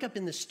when you look up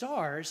in the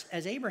stars,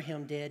 as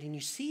Abraham did, and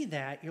you see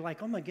that, you're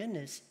like, oh my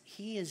goodness,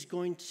 he is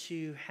going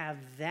to have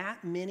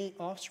that many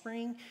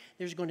offspring.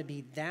 There's going to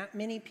be that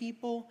many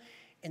people.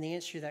 And the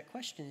answer to that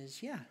question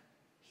is, yeah,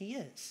 he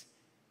is.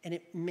 And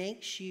it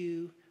makes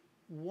you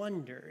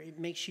wonder. It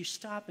makes you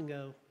stop and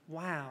go,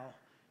 wow,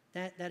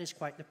 that is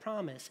quite the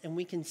promise. And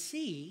we can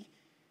see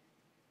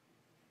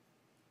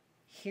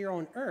here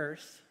on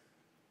earth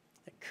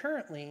that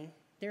currently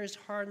there is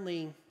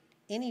hardly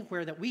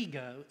anywhere that we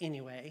go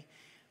anyway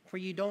where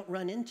you don't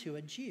run into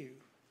a Jew.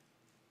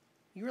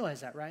 You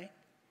realize that, right?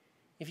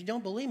 If you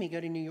don't believe me,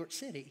 go to New York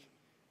City.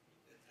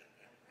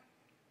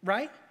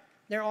 Right?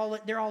 They're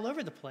all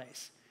over the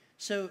place.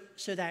 So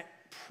that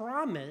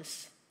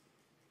promise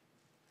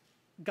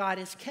God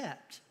has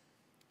kept.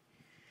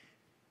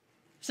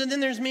 So then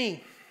there's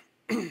me,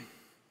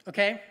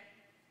 okay?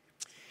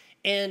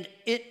 And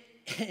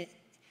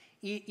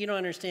you don't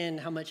understand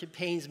how much it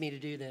pains me to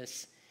do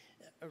this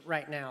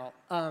right now.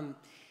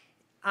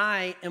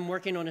 I am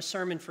working on a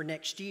sermon for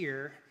next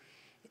year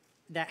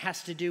that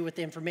has to do with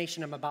the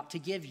information I'm about to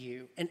give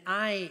you. And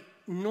I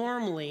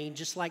normally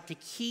just like to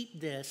keep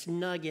this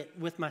nugget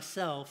with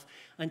myself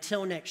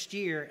until next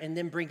year and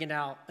then bring it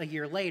out a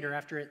year later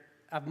after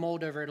I've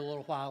mulled over it a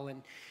little while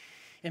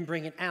and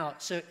bring it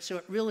out. So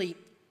it really,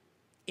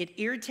 it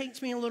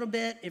irritates me a little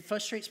bit. It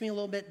frustrates me a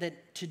little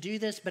bit to do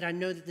this, but I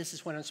know that this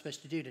is what I'm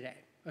supposed to do today.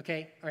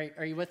 Okay?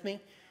 Are you with me?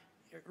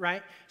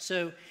 Right?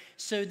 So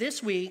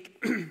this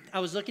week, I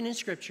was looking in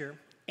Scripture,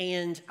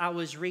 and I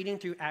was reading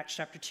through Acts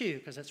chapter 2,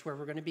 because that's where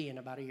we're going to be in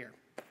about a year.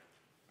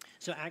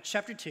 So Acts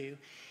chapter 2,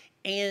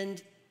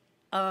 and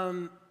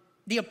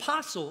the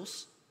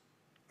apostles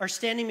are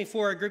standing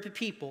before a group of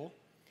people,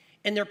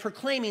 and they're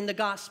proclaiming the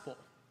gospel.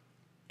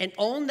 And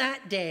on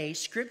that day,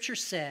 Scripture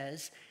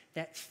says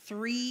that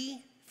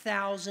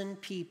 3,000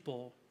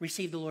 people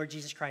received the Lord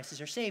Jesus Christ as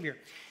their Savior.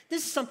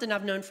 This is something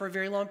I've known for a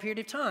very long period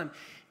of time.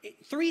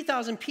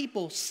 3,000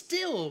 people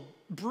still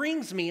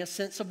brings me a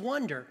sense of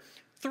wonder.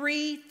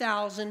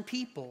 3,000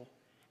 people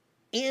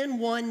in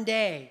one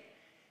day.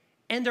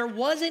 And there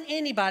wasn't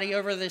anybody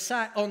over the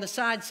side, on the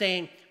side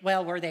saying,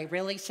 well, were they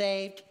really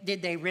saved?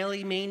 Did they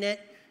really mean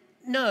it?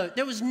 No,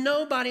 there was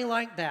nobody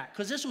like that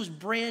because this was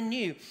brand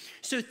new.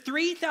 So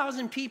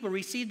 3,000 people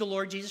received the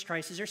Lord Jesus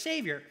Christ as their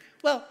Savior.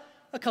 Well,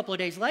 a couple of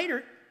days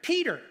later,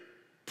 Peter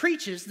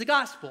preaches the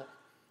gospel.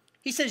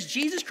 He says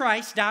Jesus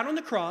Christ died on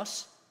the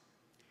cross.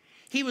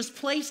 He was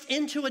placed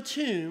into a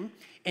tomb,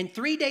 and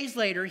 3 days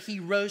later, he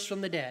rose from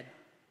the dead.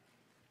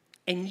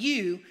 And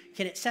you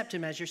can accept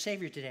him as your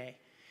Savior today.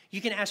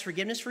 You can ask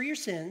forgiveness for your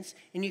sins,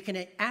 and you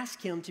can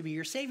ask him to be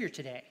your Savior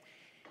today.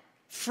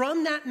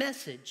 From that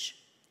message,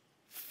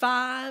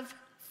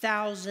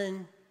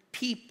 5,000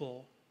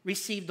 people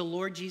received the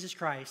Lord Jesus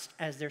Christ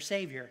as their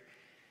Savior.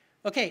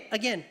 Okay,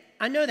 again,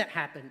 I know that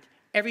happened.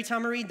 Every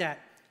time I read that,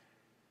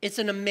 it's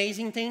an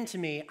amazing thing to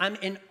me. I'm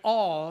in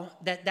awe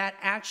that that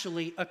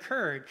actually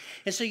occurred.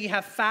 And so you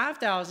have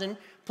 5,000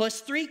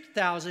 plus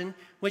 3,000,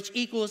 which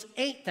equals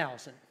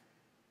 8,000.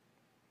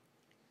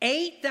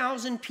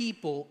 8,000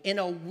 people in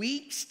a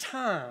week's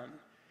time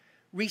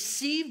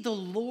received the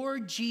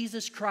Lord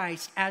Jesus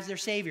Christ as their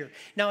Savior.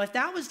 Now, if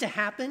that was to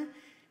happen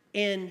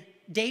in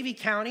Davie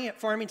County at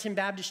Farmington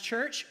Baptist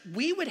Church,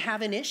 we would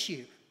have an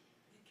issue.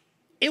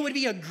 It would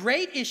be a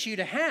great issue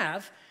to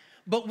have,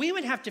 but we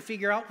would have to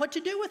figure out what to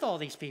do with all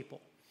these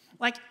people.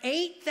 Like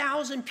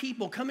 8,000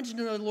 people coming to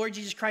know the Lord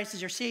Jesus Christ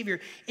as their Savior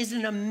is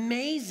an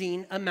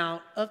amazing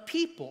amount of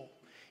people.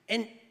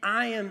 And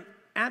I am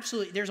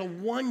absolutely, there's a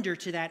wonder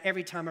to that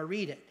every time I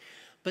read it.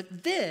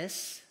 But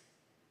this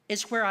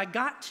is where I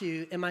got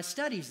to in my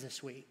studies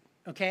this week,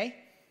 okay?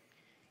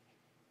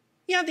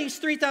 You have these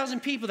 3,000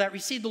 people that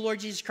received the Lord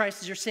Jesus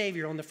Christ as their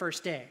Savior on the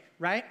first day,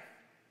 right?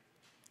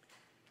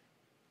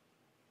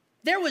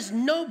 There was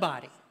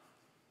nobody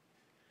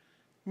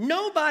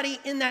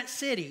in that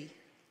city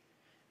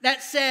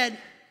that said,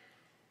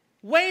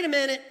 wait a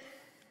minute,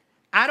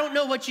 I don't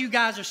know what you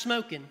guys are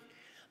smoking,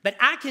 but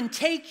I can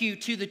take you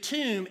to the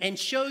tomb and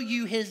show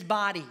you his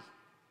body.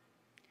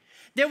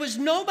 There was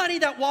nobody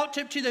that walked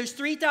up to those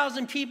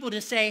 3,000 people to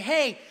say,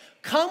 hey,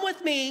 come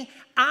with me.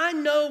 I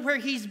know where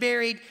he's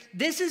buried.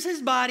 This is his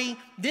body.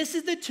 This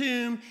is the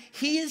tomb.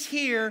 He is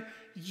here.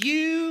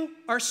 You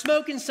are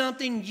smoking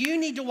something. You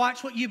need to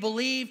watch what you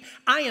believe.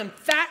 I am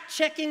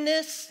fact-checking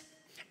this.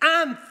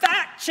 I'm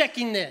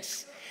fact-checking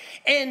this.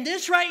 And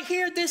this right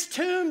here, this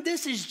tomb,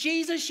 this is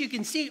Jesus. You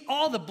can see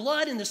all the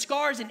blood and the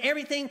scars and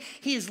everything.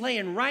 He is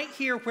laying right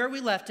here where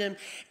we left him.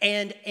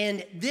 And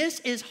this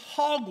is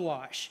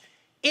hogwash.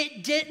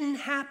 It didn't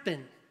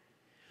happen.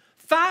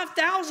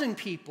 5,000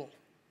 people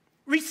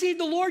received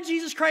the Lord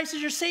Jesus Christ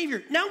as your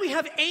Savior. Now we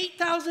have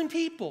 8,000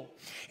 people.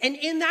 And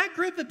in that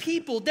group of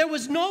people, there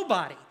was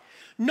nobody.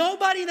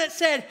 Nobody that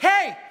said,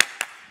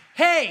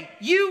 hey,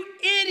 you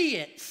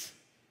idiots.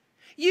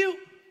 You,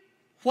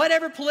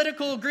 whatever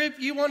political group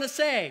you want to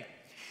say.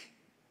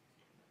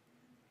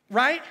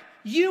 Right?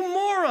 You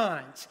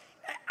morons.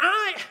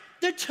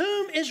 The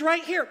tomb is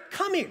right here.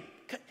 Come here.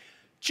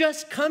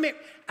 Just come here.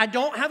 I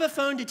don't have a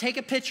phone to take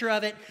a picture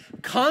of it.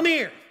 Come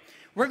here.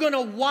 We're going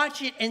to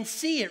watch it and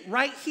see it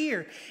right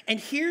here. And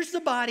here's the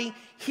body.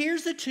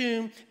 Here's the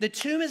tomb. The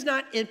tomb is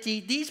not empty.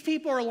 These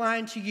people are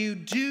lying to you.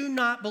 Do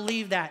not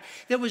believe that.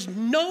 There was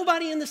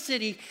nobody in the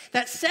city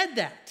that said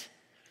that.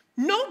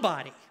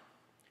 Nobody.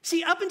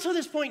 See, up until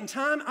this point in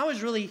time, I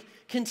was really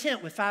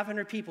content with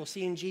 500 people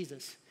seeing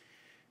Jesus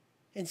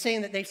and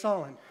saying that they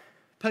saw him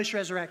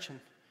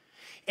post-resurrection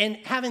and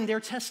having their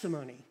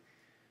testimony.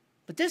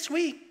 But this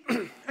week,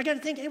 I got to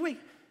think, hey, wait,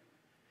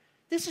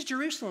 this is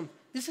Jerusalem.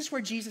 This is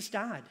where Jesus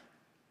died.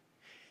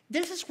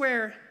 This is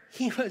where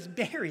he was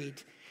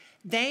buried.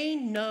 They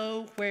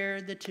know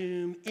where the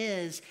tomb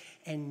is,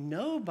 and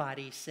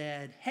nobody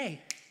said,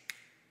 hey,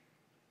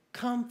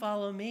 come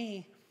follow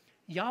me.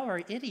 Y'all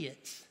are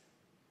idiots.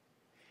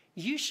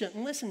 You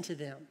shouldn't listen to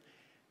them.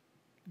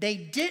 They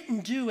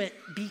didn't do it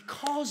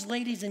because,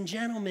 ladies and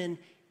gentlemen,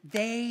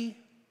 they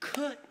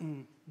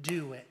couldn't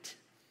do it.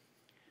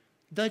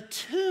 The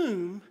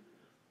tomb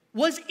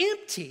was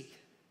empty.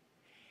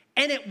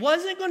 And it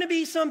wasn't going to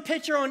be some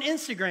picture on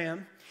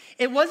Instagram.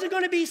 It wasn't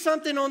going to be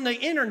something on the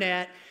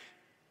internet.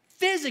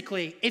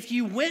 Physically, if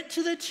you went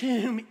to the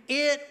tomb,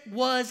 it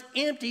was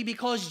empty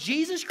because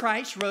Jesus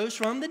Christ rose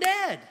from the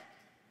dead.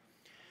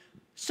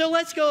 So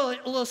let's go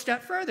a little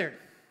step further.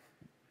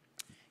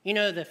 You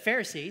know, the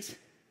Pharisees,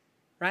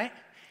 right?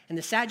 And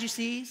the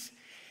Sadducees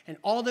and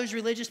all those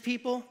religious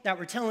people that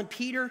were telling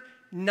Peter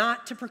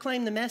not to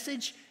proclaim the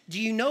message.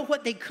 Do you know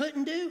what they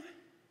couldn't do?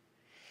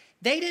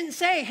 They didn't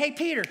say, hey,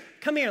 Peter,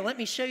 come here, let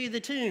me show you the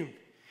tomb.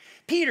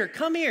 Peter,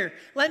 come here,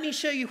 let me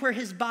show you where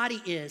his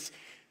body is.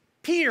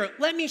 Peter,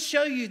 let me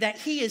show you that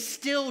he is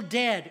still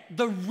dead.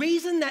 The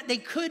reason that they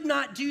could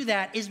not do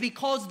that is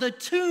because the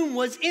tomb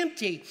was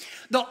empty.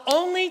 The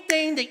only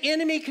thing the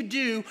enemy could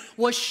do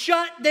was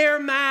shut their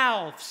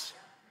mouths.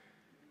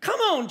 Come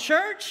on,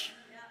 church.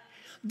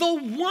 The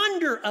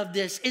wonder of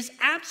this is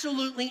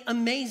absolutely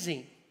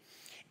amazing.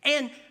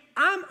 And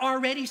I'm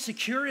already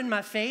secure in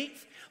my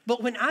faith.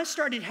 But when I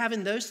started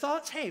having those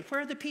thoughts, hey,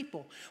 where are the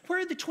people? Where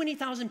are the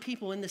 20,000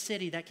 people in the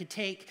city that could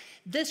take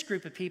this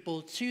group of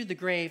people to the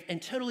grave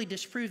and totally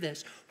disprove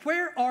this?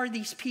 Where are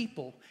these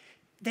people?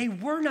 They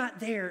were not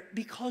there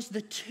because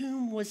the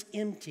tomb was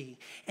empty.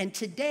 And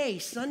today,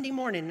 Sunday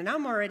morning, and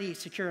I'm already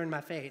secure in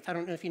my faith. I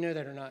don't know if you know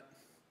that or not.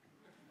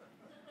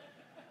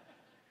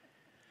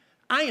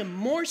 I am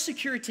more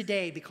secure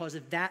today because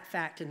of that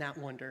fact and that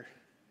wonder.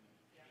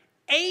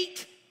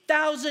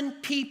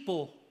 8,000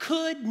 people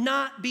could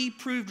not be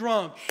proved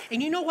wrong.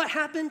 And you know what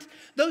happened?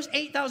 Those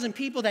 8,000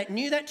 people that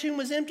knew that tomb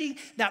was empty,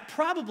 that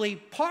probably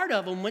part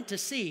of them went to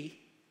see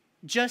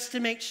just to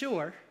make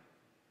sure.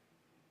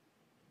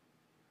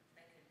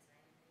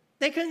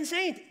 They couldn't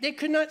say anything. They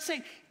could not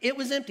say it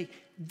was empty.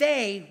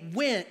 They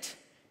went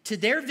to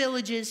their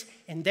villages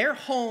and their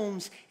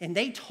homes, and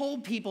they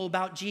told people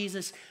about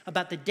Jesus,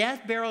 about the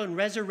death, burial, and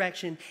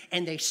resurrection,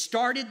 and they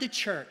started the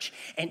church.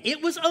 And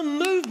it was a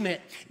movement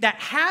that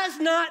has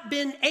not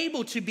been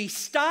able to be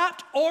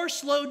stopped or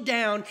slowed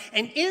down,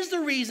 and is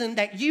the reason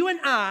that you and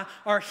I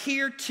are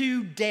here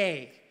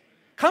today.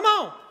 Come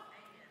on.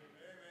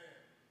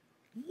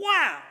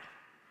 Wow.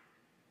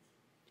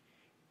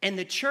 And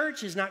the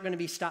church is not going to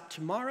be stopped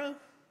tomorrow,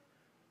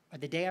 or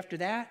the day after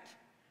that,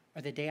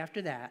 or the day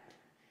after that.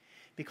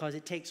 Because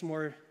it takes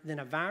more than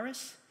a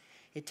virus,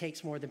 it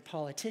takes more than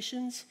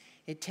politicians,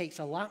 it takes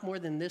a lot more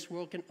than this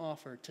world can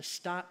offer to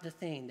stop the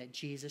thing that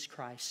Jesus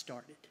Christ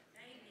started.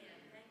 Amen.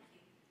 Thank you.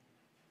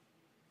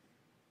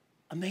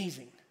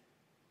 Amazing.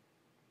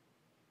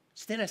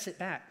 So then I sit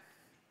back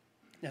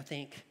and I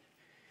think,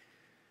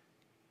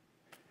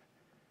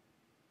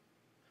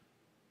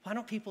 why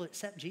don't people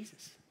accept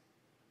Jesus?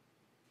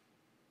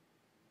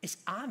 It's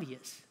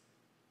obvious.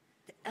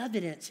 The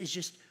evidence is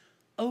just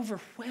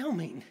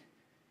overwhelming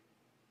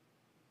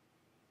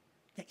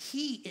that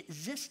he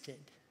existed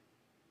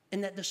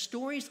and that the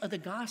stories of the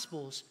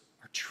Gospels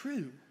are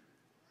true.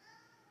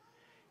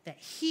 That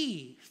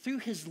he, through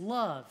his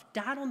love,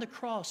 died on the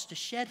cross to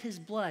shed his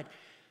blood,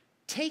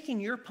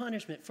 taking your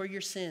punishment for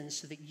your sins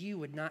so that you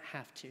would not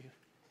have to.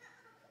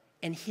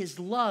 And his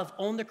love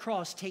on the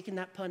cross, taking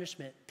that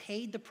punishment,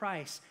 paid the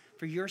price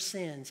for your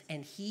sins,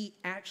 and he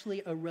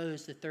actually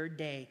arose the third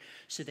day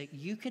so that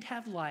you could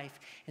have life,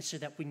 and so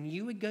that when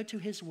you would go to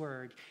his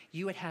word,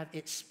 you would have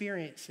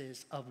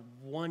experiences of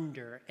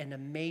wonder and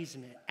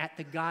amazement at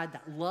the God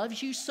that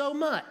loves you so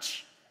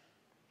much,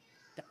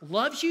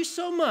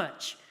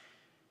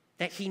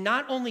 that he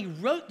not only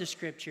wrote the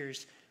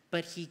scriptures,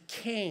 but he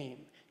came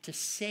to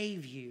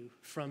save you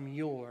from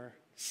your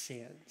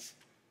sins.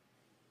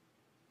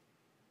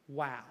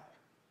 Wow.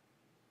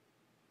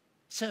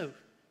 So,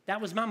 that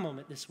was my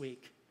moment this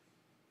week.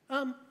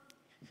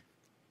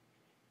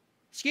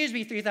 Excuse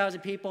me,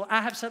 3,000 people.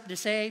 I have something to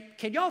say.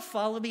 Can y'all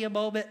follow me a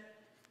moment?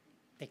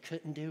 They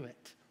couldn't do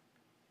it.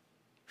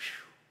 Whew.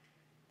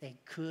 They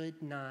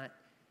could not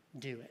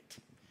do it.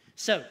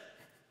 So,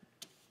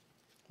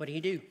 what do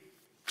you do?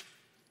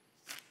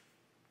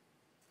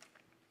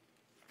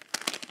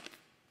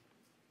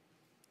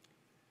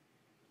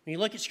 When you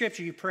look at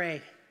Scripture, you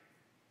pray,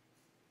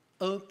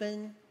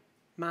 open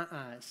my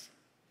eyes.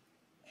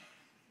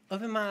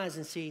 Open my eyes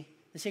and see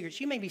the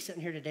secrets. You may be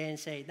sitting here today and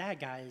say,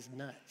 that guy is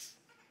nuts.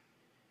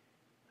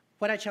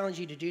 What I challenge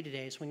you to do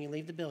today is when you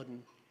leave the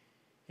building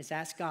is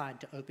ask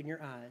God to open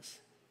your eyes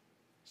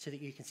so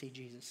that you can see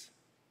Jesus.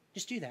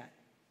 Just do that.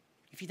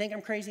 If you think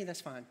I'm crazy, that's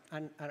fine.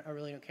 I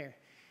really don't care.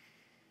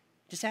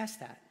 Just ask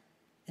that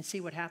and see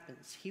what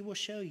happens. He will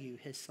show you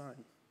his son.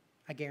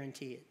 I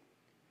guarantee it.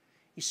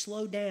 You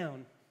slow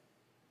down.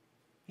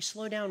 You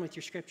slow down with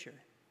your scripture.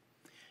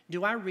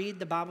 Do I read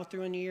the Bible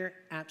through in a year?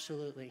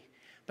 Absolutely.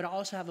 But I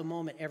also have a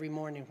moment every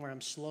morning where I'm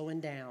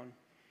slowing down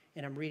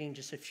and I'm reading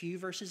just a few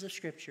verses of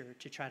scripture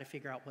to try to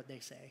figure out what they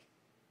say.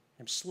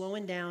 I'm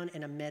slowing down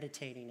and I'm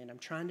meditating and I'm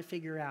trying to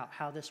figure out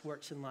how this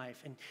works in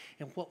life and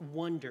what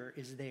wonder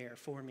is there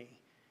for me.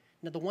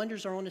 Now, the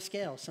wonders are on a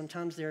scale.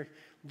 Sometimes they're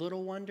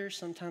little wonders,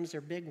 sometimes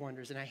they're big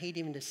wonders. And I hate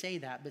even to say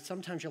that, but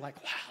sometimes you're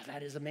like, wow,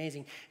 that is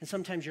amazing. And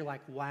sometimes you're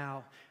like,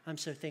 wow, I'm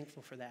so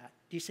thankful for that.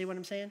 Do you see what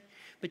I'm saying?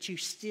 But you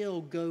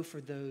still go for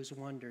those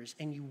wonders,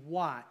 and you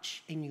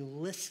watch, and you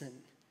listen,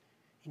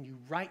 and you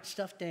write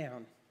stuff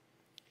down.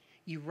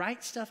 You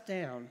write stuff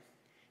down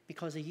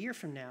because a year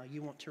from now,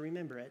 you want to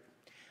remember it.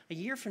 A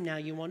year from now,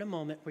 you want a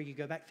moment where you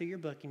go back through your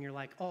book, and you're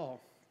like, oh,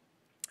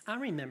 I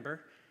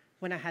remember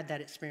when I had that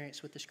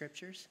experience with the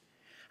scriptures.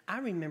 I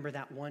remember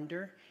that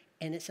wonder,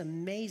 and it's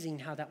amazing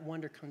how that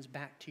wonder comes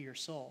back to your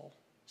soul.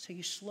 So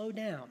you slow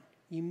down,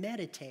 you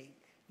meditate,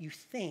 you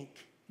think,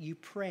 you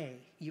pray,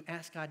 you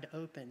ask God to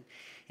open,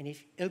 and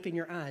if open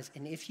your eyes,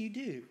 and if you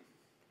do,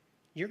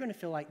 you're going to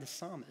feel like the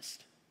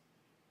psalmist.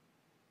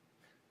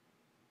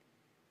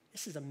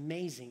 This is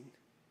amazing.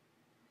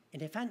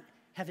 And if I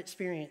have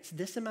experienced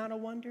this amount of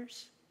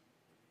wonders,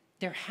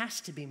 there has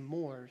to be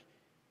more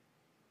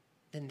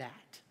than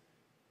that.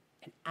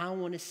 And I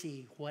want to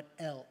see what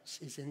else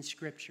is in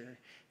Scripture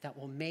that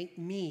will make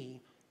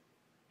me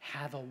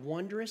have a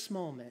wondrous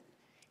moment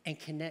and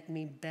connect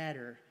me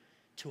better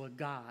to a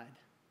God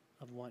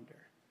of wonder.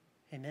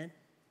 Amen?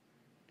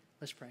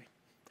 Let's pray.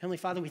 Heavenly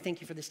Father, we thank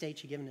you for this day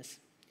that you've given us.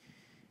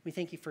 We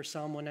thank you for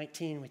Psalm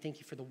 119. We thank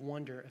you for the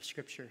wonder of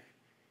Scripture.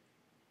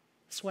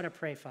 That's what I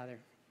pray, Father.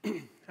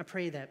 I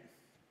pray that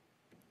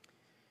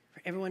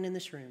for everyone in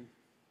this room,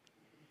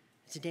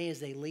 today as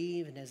they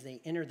leave and as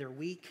they enter their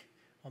week,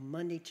 on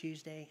Monday,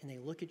 Tuesday, and they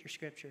look at your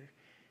scripture,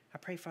 I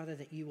pray, Father,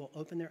 that you will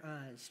open their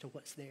eyes to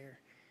what's there.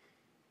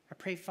 I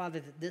pray, Father,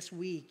 that this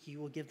week you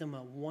will give them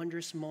a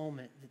wondrous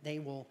moment that they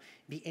will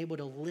be able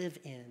to live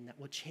in, that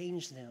will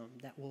change them,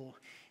 that will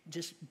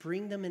just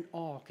bring them in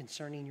awe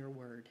concerning your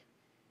word.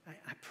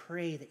 I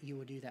pray that you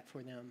will do that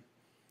for them.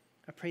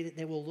 I pray that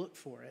they will look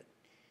for it.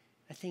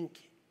 I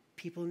think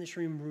people in this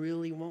room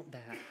really want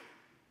that.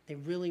 They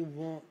really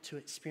want to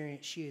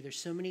experience you. There's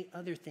so many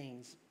other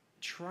things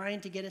trying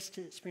to get us to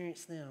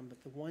experience them,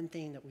 but the one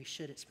thing that we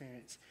should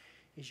experience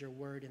is your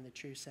word and the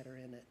truths that are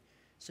in it.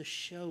 So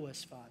show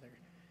us, Father.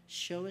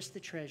 Show us the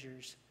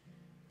treasures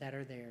that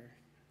are there.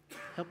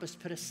 Help us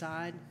put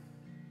aside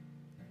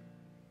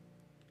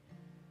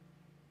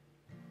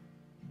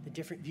the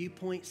different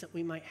viewpoints that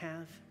we might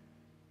have.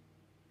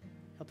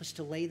 Help us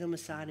to lay them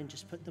aside and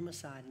just put them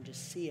aside and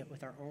just see it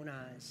with our own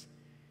eyes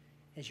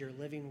as your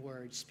living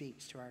word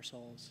speaks to our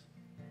souls.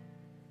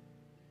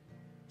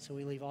 So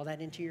we leave all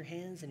that into your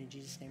hands, and in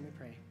Jesus' name we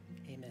pray.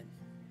 Amen.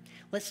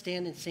 Let's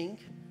stand and sing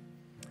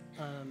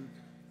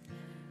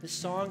this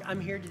song. I'm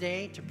here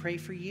today to pray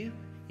for you.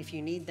 If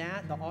you need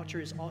that, the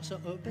altar is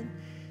also open.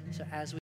 So as we